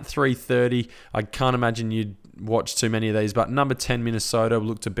games at 3:30. I can't imagine you'd watch too many of these, but number 10 Minnesota will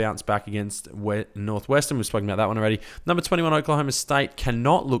look to bounce back against Northwestern. We've spoken about that one already. Number 21 Oklahoma State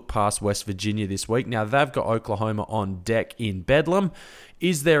cannot look past West Virginia this week. Now they've got Oklahoma on deck in Bedlam.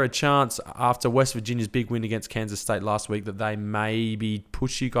 Is there a chance after West Virginia's big win against Kansas State last week that they maybe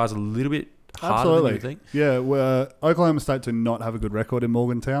push you guys a little bit harder than you think? Yeah, Oklahoma State do not have a good record in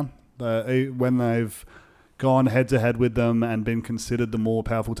Morgantown. When they've gone head-to-head with them and been considered the more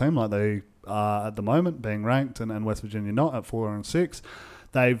powerful team like they are at the moment, being ranked, and West Virginia not at 4-6,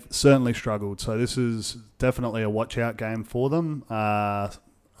 they've certainly struggled. So this is definitely a watch-out game for them.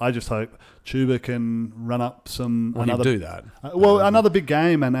 I just hope Chuba can run up do that. Another big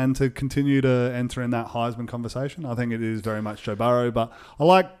game and to continue to enter in that Heisman conversation. I think it is very much Joe Burrow, but I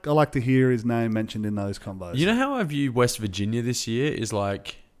like to hear his name mentioned in those combos. You know how I view West Virginia this year is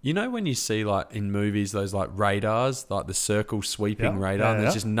like, you know when you see like in movies those like radars, like the circle sweeping radar, and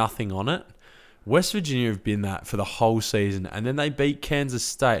there's just nothing on it? West Virginia have been that for the whole season, and then they beat Kansas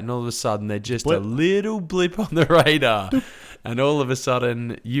State, and all of a sudden they're just a little blip on the radar. And all of a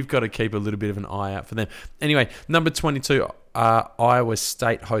sudden, you've got to keep a little bit of an eye out for them. Anyway, number 22, Iowa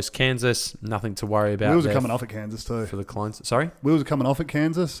State hosts Kansas. Nothing to worry about. Wheels are coming off at Kansas too. For the Clones. Sorry? Wheels are coming off at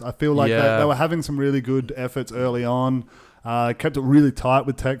Kansas. I feel like they were having some really good efforts early on. Kept it really tight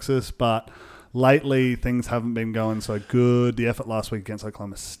with Texas, but lately things haven't been going so good. The effort last week against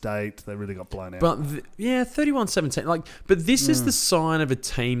Oklahoma State, they really got blown out. But 31-17. But this is the sign of a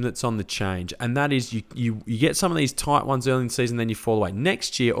team that's on the change, and that is you get some of these tight ones early in the season, then you fall away.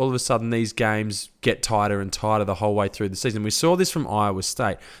 Next year, all of a sudden, these games get tighter and tighter the whole way through the season. We saw this from Iowa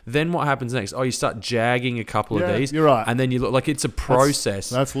State. Then what happens next? Oh, you start jagging a couple of these. You're right. And then you look like it's a process.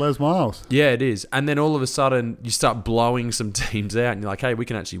 That's Les Miles. Yeah, it is. And then all of a sudden, you start blowing some teams out, and you're like, hey, we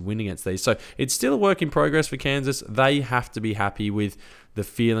can actually win against these. So it's still a work in progress for Kansas. They have to be happy with the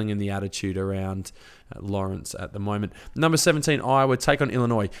feeling and the attitude around Lawrence at the moment. Number 17, Iowa take on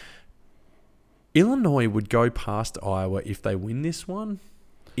Illinois. Illinois would go past Iowa if they win this one.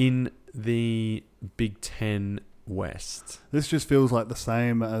 in the Big Ten West. This just feels like the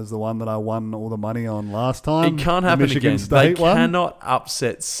same as the one that I won all the money on last time. It can't the happen Michigan again. State They one. cannot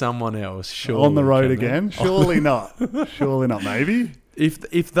upset someone else. Surely, On the road can they? again? Surely not. Surely not. Maybe.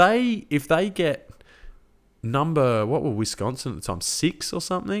 If they get number, what were Wisconsin at the time, 6 or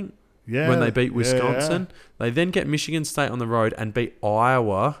something? Yeah. When they beat yeah, Wisconsin, they then get Michigan State on the road and beat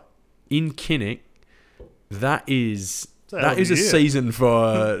Iowa in Kinnick. That is hell of a a year. season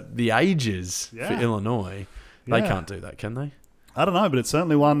for the ages for Yeah. Illinois. They Yeah. can't do that, can they? I don't know, but it's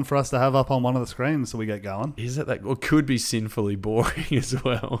certainly one for us to have up on one of the screens so we get going. Is it that? Or could be sinfully boring as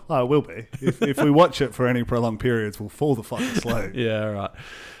well. Oh, it will be. If we watch it for any prolonged periods, we'll fall the fuck asleep. Yeah, right.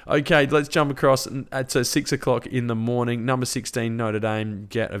 Okay, let's jump across to 6 o'clock in the morning. Number 16, Notre Dame,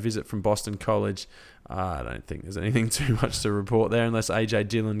 get a visit from Boston College. I don't think there's anything too much to report there unless AJ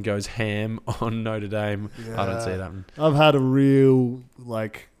Dillon goes ham on Notre Dame. I don't see it happen. I've had a real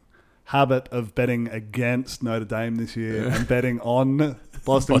habit of betting against Notre Dame this year and betting on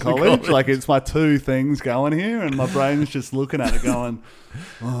Boston College. Like, it's my two things going here, and my brain's just looking at it going,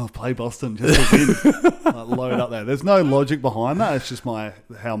 oh, play Boston just to win. Load up there. There's no logic behind that. It's just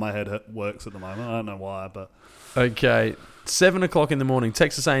how my head works at the moment. I don't know why, but... Okay, 7 o'clock in the morning,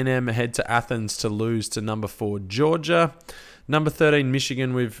 Texas A&M head to Athens to lose to number 4 Georgia. Number 13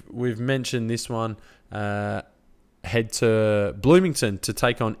 Michigan, we've mentioned this one. Head to Bloomington to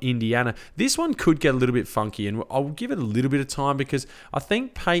take on Indiana. This one could get a little bit funky, and I'll give it a little bit of time because I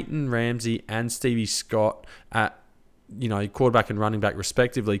think Peyton Ramsey and Stevie Scott at quarterback and running back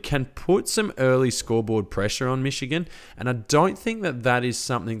respectively can put some early scoreboard pressure on Michigan, and I don't think that is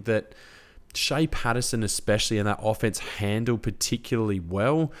something that Shea Patterson especially and that offense handle particularly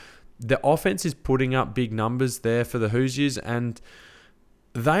well. The offense is putting up big numbers there for the Hoosiers, and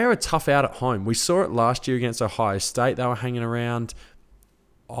they are a tough out at home. We saw it last year against Ohio State. They were hanging around.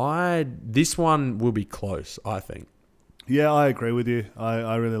 This one will be close, I think. Yeah, I agree with you.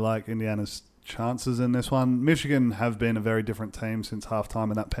 I really like Indiana's chances in this one. Michigan have been a very different team since halftime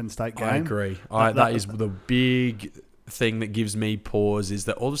in that Penn State game. I agree. That is the big thing that gives me pause, is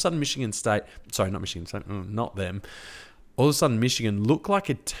that all of a sudden not them. All of a sudden Michigan look like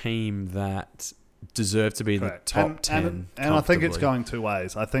a team that deserve to be in the top 10. And I think it's going two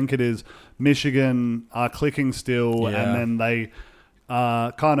ways. I think it is Michigan are clicking still, and then they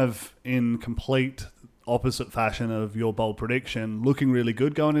are kind of in complete opposite fashion of your bold prediction, looking really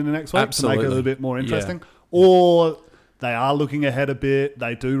good going into next week to make it a little bit more interesting. Yeah. Or they are looking ahead a bit.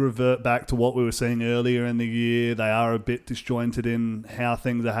 They do revert back to what we were seeing earlier in the year. They are a bit disjointed in how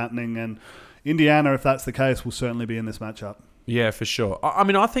things are happening. And Indiana, if that's the case, will certainly be in this matchup. Yeah, for sure. I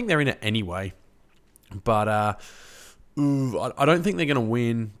mean, I think they're in it anyway. But I don't think they're going to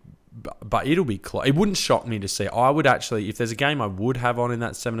win. But it'll be close. It wouldn't shock me to see. I would actually, if there's a game I would have on in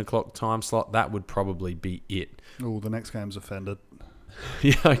that 7 o'clock time slot, that would probably be it. Oh, the next game's offended.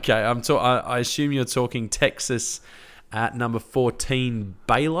 Yeah, okay. I assume you're talking Texas at number 14,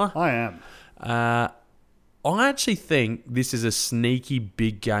 Baylor. I am. I actually think this is a sneaky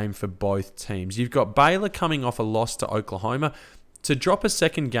big game for both teams. You've got Baylor coming off a loss to Oklahoma. To drop a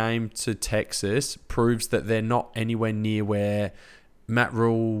second game to Texas proves that they're not anywhere near where Matt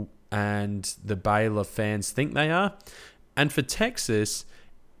Rule and the Baylor fans think they are. And for Texas,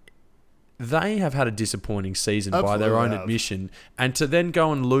 they have had a disappointing season by their own admission. And to then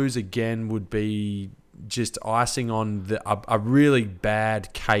go and lose again would be just icing on a really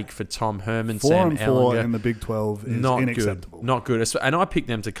bad cake for Tom Herman. 4-4 in the Big 12 is unacceptable. Good. Not good. And I picked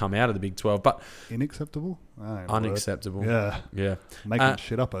them to come out of the Big 12. But unacceptable? Unacceptable. Yeah. Making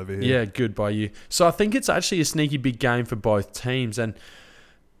shit up over here. Yeah, good by you. So I think it's actually a sneaky big game for both teams. And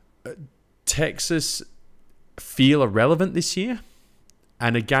Texas feel irrelevant this year.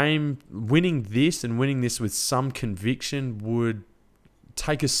 And a game, winning this with some conviction would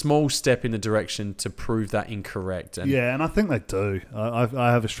take a small step in the direction to prove that incorrect. And I think they do. I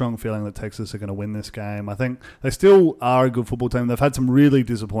have a strong feeling that Texas are going to win this game. I think they still are a good football team. They've had some really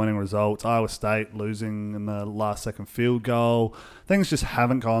disappointing results. Iowa State losing in the last second field goal. Things just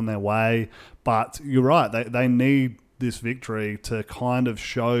haven't gone their way. But you're right. They need this victory to kind of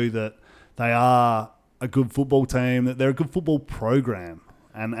show that they are a good football team, that they're a good football program.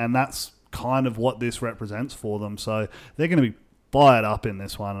 And that's kind of what this represents for them. So they're going to be fired up in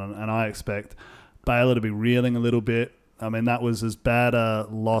this one, and I expect Baylor to be reeling a little bit. I mean, that was as bad a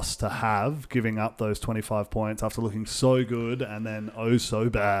loss to have, giving up those 25 points after looking so good and then so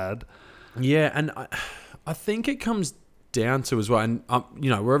bad. Yeah, and I think it comes down to as well, and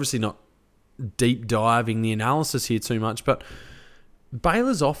we're obviously not deep diving the analysis here too much, but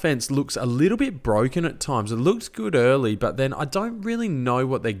Baylor's offense looks a little bit broken at times. It looks good early, but then I don't really know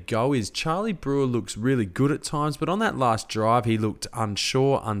what their go is. Charlie Brewer looks really good at times, but on that last drive, he looked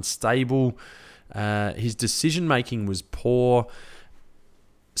unsure, unstable. His decision-making was poor.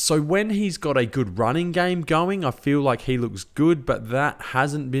 So when he's got a good running game going, I feel like he looks good, but that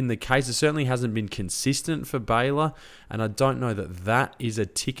hasn't been the case. It certainly hasn't been consistent for Baylor, and I don't know that that is a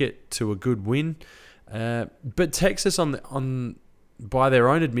ticket to a good win. But Texas, by their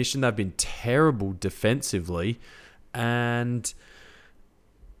own admission, they've been terrible defensively, and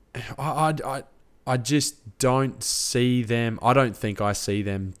I just don't see them. I don't think I see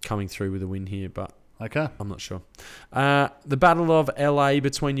them coming through with a win here, but Okay. I'm not sure. The Battle of LA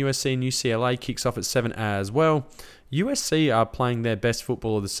between USC and UCLA kicks off at 7 as well. USC are playing their best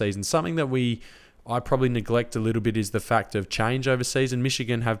football of the season. Something that I probably neglect a little bit is the fact of change over season.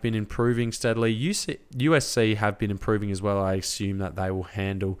 Michigan have been improving steadily. USC have been improving as well. I assume that they will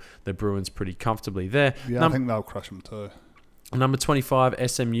handle the Bruins pretty comfortably there. Yeah, I think they'll crush them too. Number 25,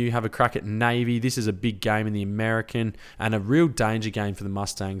 SMU have a crack at Navy. This is a big game in the American and a real danger game for the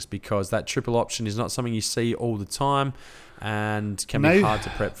Mustangs because that triple option is not something you see all the time and can be hard to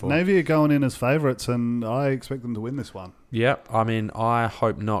prep for. Navy are going in as favourites, and I expect them to win this one. Yeah, I mean, I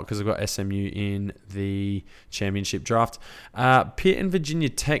hope not because I've got SMU in the championship draft. Pitt and Virginia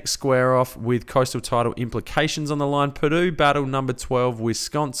Tech square off with coastal title implications on the line. Purdue battle number 12,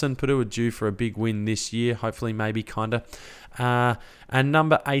 Wisconsin. Purdue are due for a big win this year, hopefully, maybe, kind of. And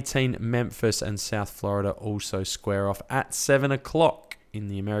number 18, Memphis and South Florida also square off at 7 o'clock in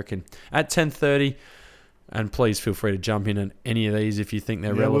the American. At 10:30, and please feel free to jump in on any of these if you think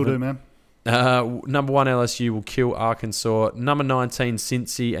they're relevant. Will do, man. Number 1, LSU will kill Arkansas. Number 19,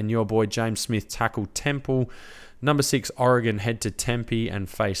 Cincy and your boy James Smith tackle Temple. Number 6, Oregon head to Tempe and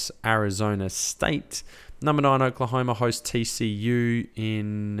face Arizona State. Number 9, Oklahoma host TCU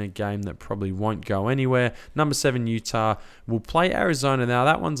in a game that probably won't go anywhere. Number 7, Utah will play Arizona. Now,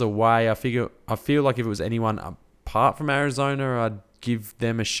 that one's away. I feel like if it was anyone apart from Arizona, I'd give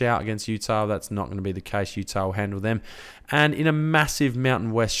them a shout against Utah. That's not going to be the case. Utah will handle them. And in a massive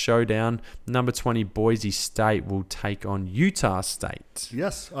Mountain West showdown, number 20, Boise State will take on Utah State.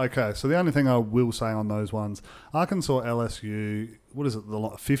 Yes. Okay. So the only thing I will say on those ones, Arkansas, LSU, what is it,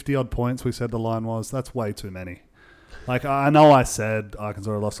 50-odd points we said the line was? That's way too many. Like, I know I said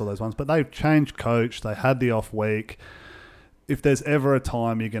Arkansas lost all those ones, but they've changed coach. They had the off week. If there's ever a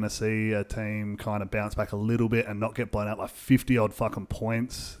time you're going to see a team kind of bounce back a little bit and not get blown out by 50-odd fucking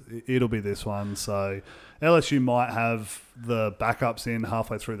points, it'll be this one. So LSU might have the backups in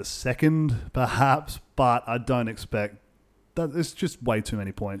halfway through the second, perhaps, but I don't expect that. It's just way too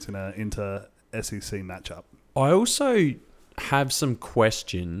many points in a inter-SEC matchup. I also have some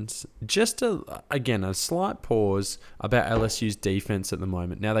questions. Just a slight pause about LSU's defense at the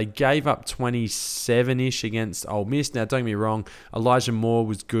moment. Now, they gave up 27-ish against Ole Miss. Now, don't get me wrong, Elijah Moore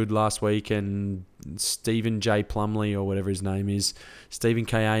was good last week, and Stephen J. Plumlee, or whatever his name is, Stephen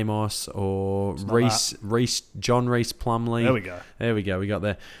K. Amos, or John Reese Plumlee. There we go. We got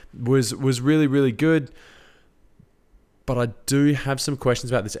there. Was really, really good. But I do have some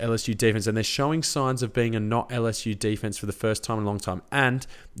questions about this LSU defense, and they're showing signs of being a not LSU defense for the first time in a long time. And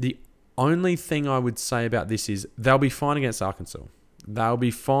the only thing I would say about this is they'll be fine against Arkansas. They'll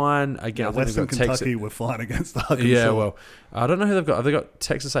be fine again. Yeah, Western Kentucky were fine against Arkansas. Yeah, well, I don't know who they've got. Have they got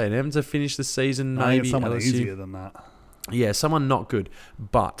Texas A&M to finish the season? Maybe someone LSU. Easier than that. Yeah, someone not good.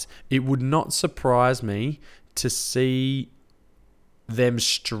 But it would not surprise me to see them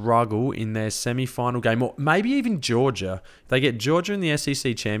struggle in their semi-final game, or maybe even Georgia. They get Georgia in the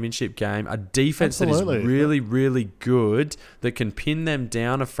SEC championship game, a defense that is really, really good, that can pin them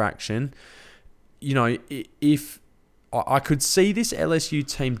down a fraction. You know, if I could see this LSU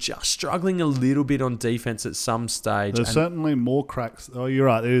team just struggling a little bit on defense at some stage. There's certainly more cracks. Oh, you're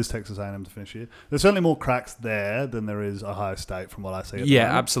right. There is Texas A&M to finish here. There's certainly more cracks there than there is Ohio State from what I see.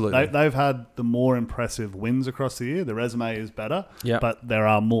 Yeah, absolutely. They've had the more impressive wins across the year. The resume is better, but there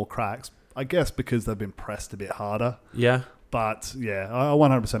are more cracks. I guess because they've been pressed a bit harder. Yeah. But, yeah, I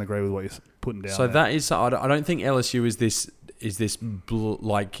 100% agree with what you're putting down. So there. that is, I don't think LSU is this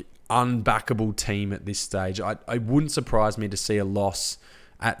like unbackable team at this stage. It wouldn't surprise me to see a loss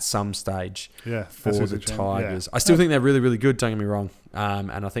at some stage for the Tigers. I still think they're really, really good, don't get me wrong.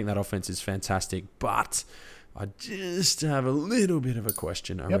 And I think that offense is fantastic. But I just have a little bit of a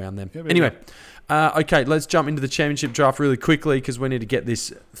question around them. Anyway, okay, let's jump into the championship draft really quickly because we need to get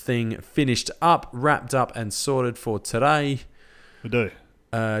this thing finished up, wrapped up, and sorted for today. We do.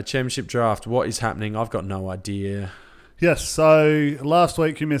 Championship draft, what is happening? I've got no idea. Yes, so last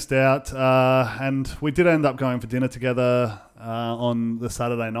week you missed out, and we did end up going for dinner together on the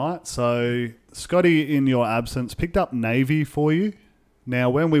Saturday night. So Scotty, in your absence, picked up Navy for you.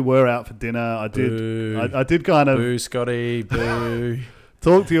 Now, when we were out for dinner, I did kind of Boo, Scotty, boo.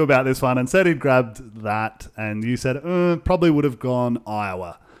 talk to you about this one and said he'd grabbed that, and you said probably would have gone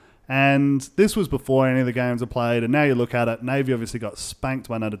Iowa. And this was before any of the games were played, and now you look at it, Navy obviously got spanked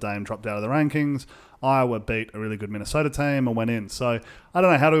by Notre Dame, dropped out of the rankings. Iowa beat a really good Minnesota team and went in. So I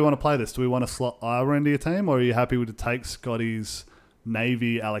don't know, how do we want to play this? Do we want to slot Iowa into your team, or are you happy with to take Scotty's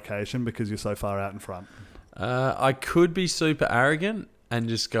Navy allocation because you're so far out in front? I could be super arrogant and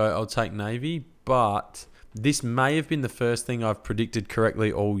just go, I'll take Navy, but this may have been the first thing I've predicted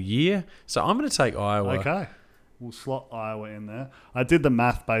correctly all year. So I'm going to take Iowa. Okay. We'll slot Iowa in there. I did the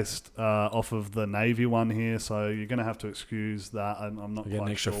math based off of the Navy one here, so you're going to have to excuse that. I'm not quite an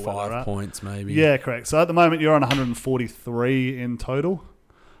extra sure where they're 5 at. points maybe. Yeah, correct. So at the moment you're on 143 in total,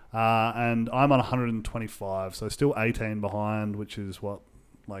 and I'm on 125, so still 18 behind, which is what,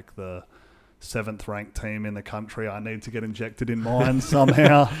 like the 7th ranked team in the country. I need to get injected in mine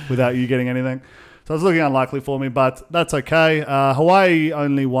somehow without you getting anything. So it's looking unlikely for me, but that's okay. Hawaii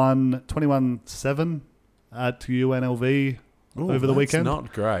only won 21-7 at UNLV over the weekend.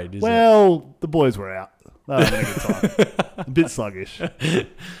 Not great, is it? Well, the boys were out. They were having a good time. A bit sluggish.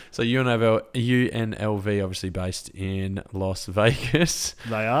 So UNLV obviously based in Las Vegas.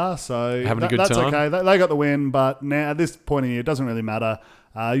 They are, so Having a good that's time. okay. They got the win, but now at this point in the year, it doesn't really matter.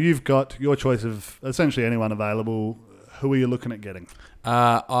 You've got your choice of essentially anyone available. Who are you looking at getting?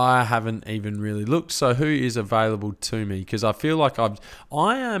 I haven't even really looked. So who is available to me? Because I feel like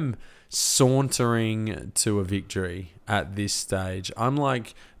I am sauntering to a victory at this stage. I'm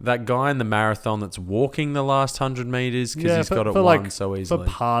like that guy in the marathon that's walking the last 100 meters because he's got it won so easily.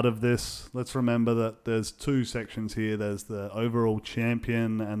 For part of this, let's remember that there's 2 sections here. There's the overall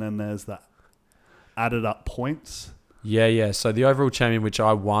champion, and then there's the added up points. Yeah. So the overall champion, which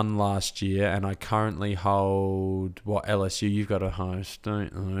I won last year, and I currently hold LSU. You've got a host,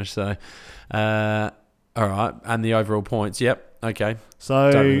 don't you? So, all right, and the overall points. Yep. Okay. So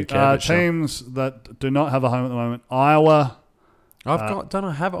really care, teams that do not have a home at the moment: Iowa. Don't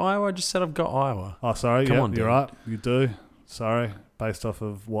I have Iowa? I just said I've got Iowa. Oh, sorry. Come Yep, on, you're Dan. right. You do. Sorry, based off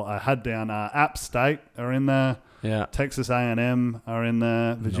of what I had down. App State are in there. Yeah. Texas A&M are in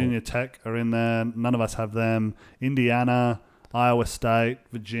there. Virginia Tech are in there. None of us have them. Indiana, Iowa State,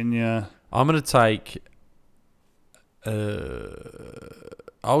 Virginia. I'm gonna take.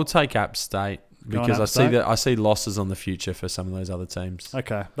 I'll take App State because I see losses on the future for some of those other teams.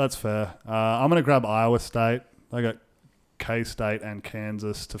 Okay, that's fair. I'm going to grab Iowa State. They got K-State and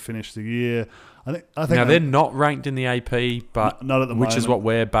Kansas to finish the year. I think now they're not ranked in the AP, but not at the moment, which is what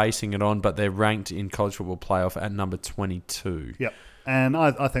we're basing it on. But they're ranked in college football playoff at number 22. Yep. And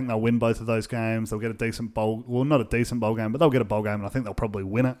I think they'll win both of those games. They'll get a decent bowl. Well, not a decent bowl game, but they'll get a bowl game, and I think they'll probably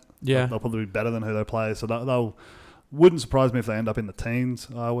win it. Yeah. They'll probably be better than who they play. So they'll wouldn't surprise me if they end up in the teens,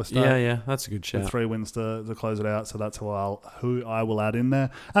 Iowa State. Yeah, that's a good shout. With 3 wins to close it out. So that's who I will add in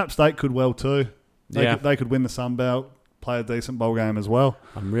there. App State could well too. They could win the Sun Belt, play a decent bowl game as well.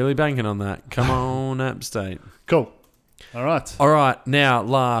 I'm really banking on that. Come on, App State. Cool. All right. Now,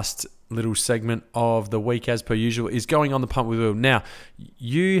 last little segment of the week, as per usual, is going on the pump with Will. Now,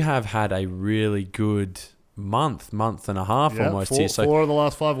 you have had a really good month and a half almost here. So 4 of the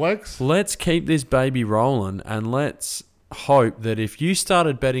last 5 weeks. let's keep this baby rolling, and let's hope that if you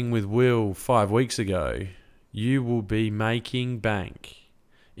started betting with Will 5 weeks ago, you will be making bank.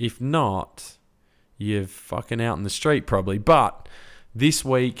 If not, you're fucking out in the street probably. But this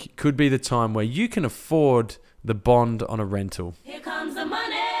week could be the time where you can afford the bond on a rental. Here comes the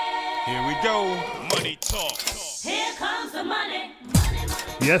money. Here we go. Money talk. Here comes the money.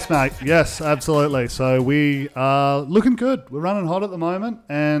 Yes, mate. Yes, absolutely. So we are looking good. We're running hot at the moment,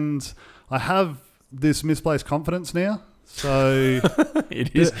 and I have this misplaced confidence now. So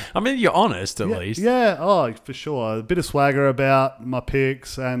It is. I mean, you're honest at least. Yeah, oh, for sure. A bit of swagger about my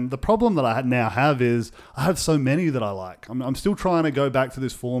picks, and the problem that I now have is I have so many that I like. I'm still trying to go back to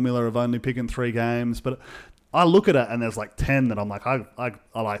this formula of only picking 3 games, but I look at it and there's like 10 that I'm like, I like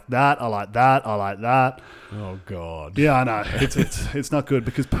that, I like that, I like that. Oh God. Yeah, I know. It's not good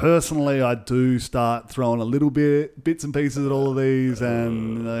because personally I do start throwing a little bits and pieces at all of these,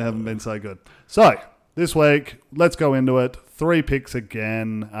 and they haven't been so good. So this week, let's go into it. 3 picks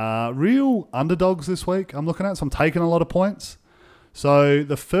again. Real underdogs this week I'm looking at, so I'm taking a lot of points. So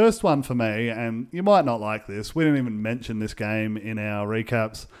the first one for me, and you might not like this, we didn't even mention this game in our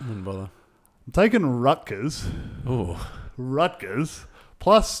recaps. Wouldn't bother. I'm taking Rutgers. Oh. Rutgers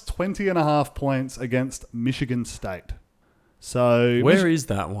plus 20.5 points against Michigan State. So Where is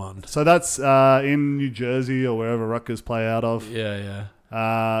that one? So that's in New Jersey or wherever Rutgers play out of. Yeah,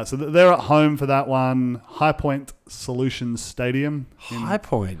 yeah. So they're at home for that one. High Point Solutions Stadium High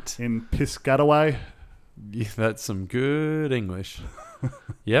Point. in Piscataway. Yeah, that's some good English.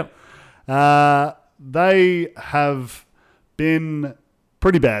 Yep. They have been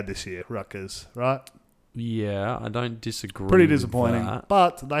pretty bad this year, Rutgers, right? Yeah, I don't disagree. Pretty with disappointing. that.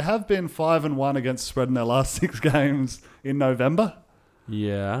 But they have been 5-1 against spread in their last 6 games in November.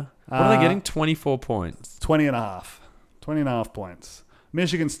 Yeah. What are they getting? 24 points. 20 and a half. 20 and a half points.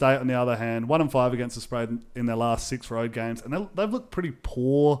 Michigan State, on the other hand, 1-5 against the spread in their last 6 road games. And they've looked pretty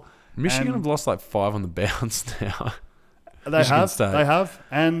poor. Michigan And have lost like 5 on the bounce now. They Michigan have. State. They have.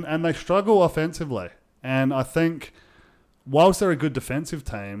 And they struggle offensively. And I think whilst they're a good defensive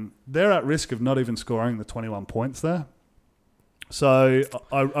team, they're at risk of not even scoring the 21 points there. So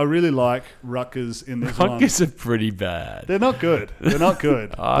I really like Rutgers in this one. Rutgers are pretty bad. They're not good. They're not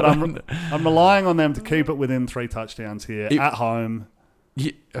good. I But don't- I'm relying on them to keep it within 3 touchdowns here at home.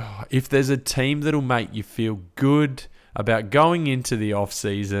 If there's a team that'll make you feel good about going into the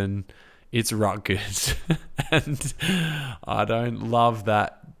off-season, it's Rutgers. And I don't love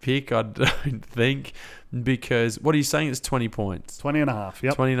that pick, I don't think, because what are you saying? It's 20 points. 20 and a half.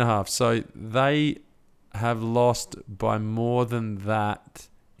 Yep. 20 and a half. So they have lost by more than that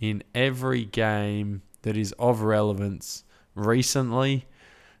in every game that is of relevance recently.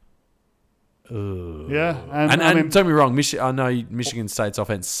 Ugh. Yeah. And I mean, don't be wrong, I know Michigan State's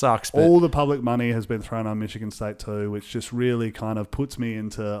offense sucks, but all the public money has been thrown on Michigan State too, which just really kind of puts me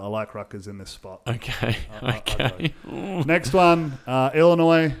into I like Rutgers in this spot. okay, I okay. Next one,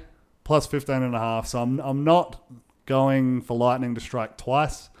 Illinois plus 15 and a half. So I'm not going for Lightning to strike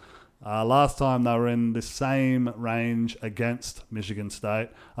twice. Last time they were in the same range against Michigan State.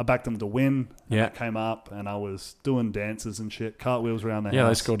 I backed them to win. And Yeah. it came up and I was doing dances and shit, cartwheels around the Yeah, they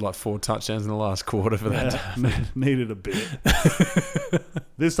house. scored like 4 touchdowns in the last quarter for that. Needed a bit.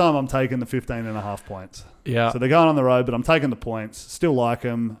 This time I'm taking the 15 and a half points. Yeah. So they're going on the road, but I'm taking the points. Still like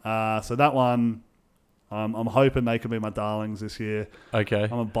them. So that one, I'm hoping they can be my darlings this year. Okay. I'm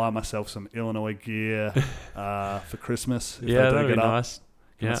going to buy myself some Illinois gear for Christmas. If Yeah, they do that'd be get up. nice.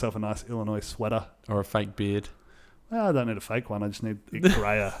 Get Yeah. myself a nice Illinois sweater. Or a fake beard. Well, I don't need a fake one. I just need it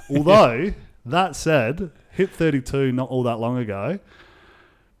grayer. Although, that said, hit 32 not all that long ago.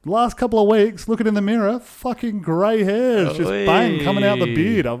 Last couple of weeks, looking in the mirror, fucking grey hairs just bang coming out the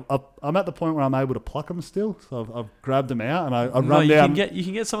beard. I'm at the point where I'm able to pluck them still, so I've grabbed them out and I run you down.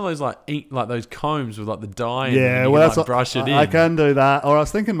 can get some of those like those combs with like the dye. In them, Yeah, and you well, can, that's like, what, brush it in. I can do that. Or I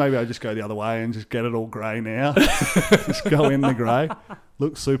was thinking maybe I just go the other way and just get it all grey now. Just go in the grey.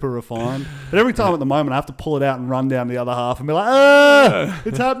 Look super refined. But every time at the moment, I have to pull it out and run down the other half and be like,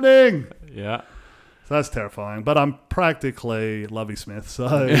 it's happening. Yeah. So that's terrifying. But I'm practically Lovey Smith. So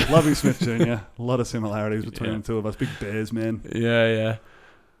Lovey Smith Jr. A lot of similarities between the two of us. Big Bears, man. Yeah.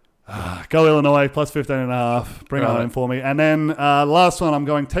 Go Illinois, plus 15 and a half. Bring it Right. home for me. And then last one, I'm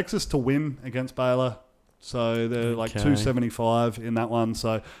going Texas to win against Baylor. So they're like Okay. 275 in that one.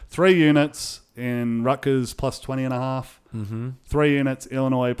 So 3 units in Rutgers plus 20 and a half. Mm-hmm. 3 units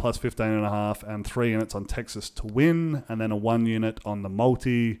Illinois plus 15 and a half, and 3 units on Texas to win, and then a 1 unit on the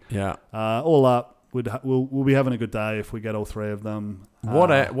multi. Yeah. All up, we'll be having a good day if we get all 3 of them.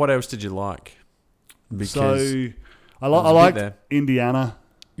 What else did you like? Because So I there's a bit liked there. Indiana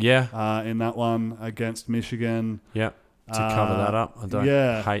yeah, in that one against Michigan. yeah. To cover that up, I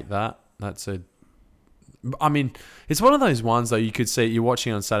don't hate that. I mean, it's one of those ones though. You could see you're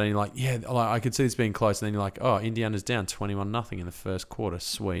watching on Saturday, and you're like, yeah, like I could see this being close, and then you're like, oh, Indiana's down 21-0 in the first quarter.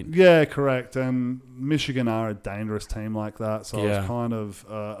 Sweet. Yeah, correct. And Michigan are a dangerous team like that, so I Yeah. was kind of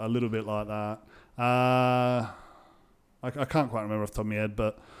a little bit like that. I can't quite remember off the top of my head,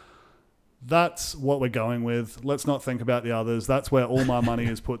 but that's what we're going with. Let's not think about the others. That's where all my money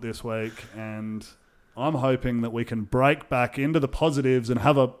is put this week, and I'm hoping that we can break back into the positives and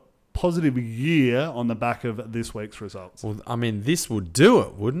have a positive year on the back of this week's results. Well, I mean, this would do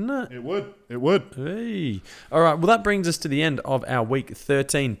it, wouldn't it? It would. It would. Hey. All right. Well, that brings us to the end of our Week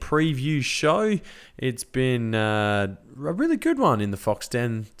 13 preview show. It's been a really good one in the Fox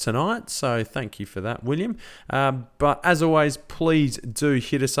Den tonight, so thank you for that, William. But as always, please do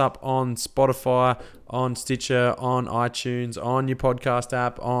hit us up on Spotify, on Stitcher, on iTunes, on your podcast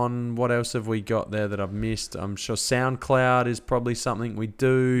app, on what else have we got there that I've missed? I'm sure SoundCloud is probably something we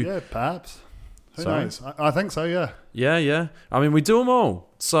do. Yeah, perhaps. Who Sorry? knows? I think so, yeah. Yeah. I mean, we do them all.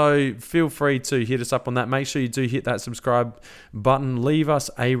 So feel free to hit us up on that. Make sure you do hit that subscribe button. Leave us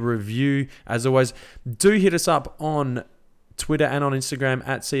a review. As always, do hit us up on Twitter and on Instagram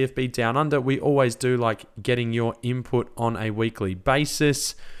at CFB Down Under. We always do like getting your input on a weekly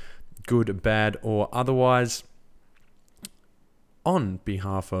basis, good, bad, or otherwise. On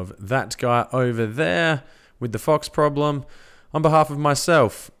behalf of that guy over there with the Fox problem, on behalf of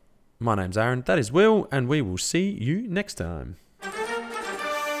myself, my name's Aaron, that is Will, and we will see you next time.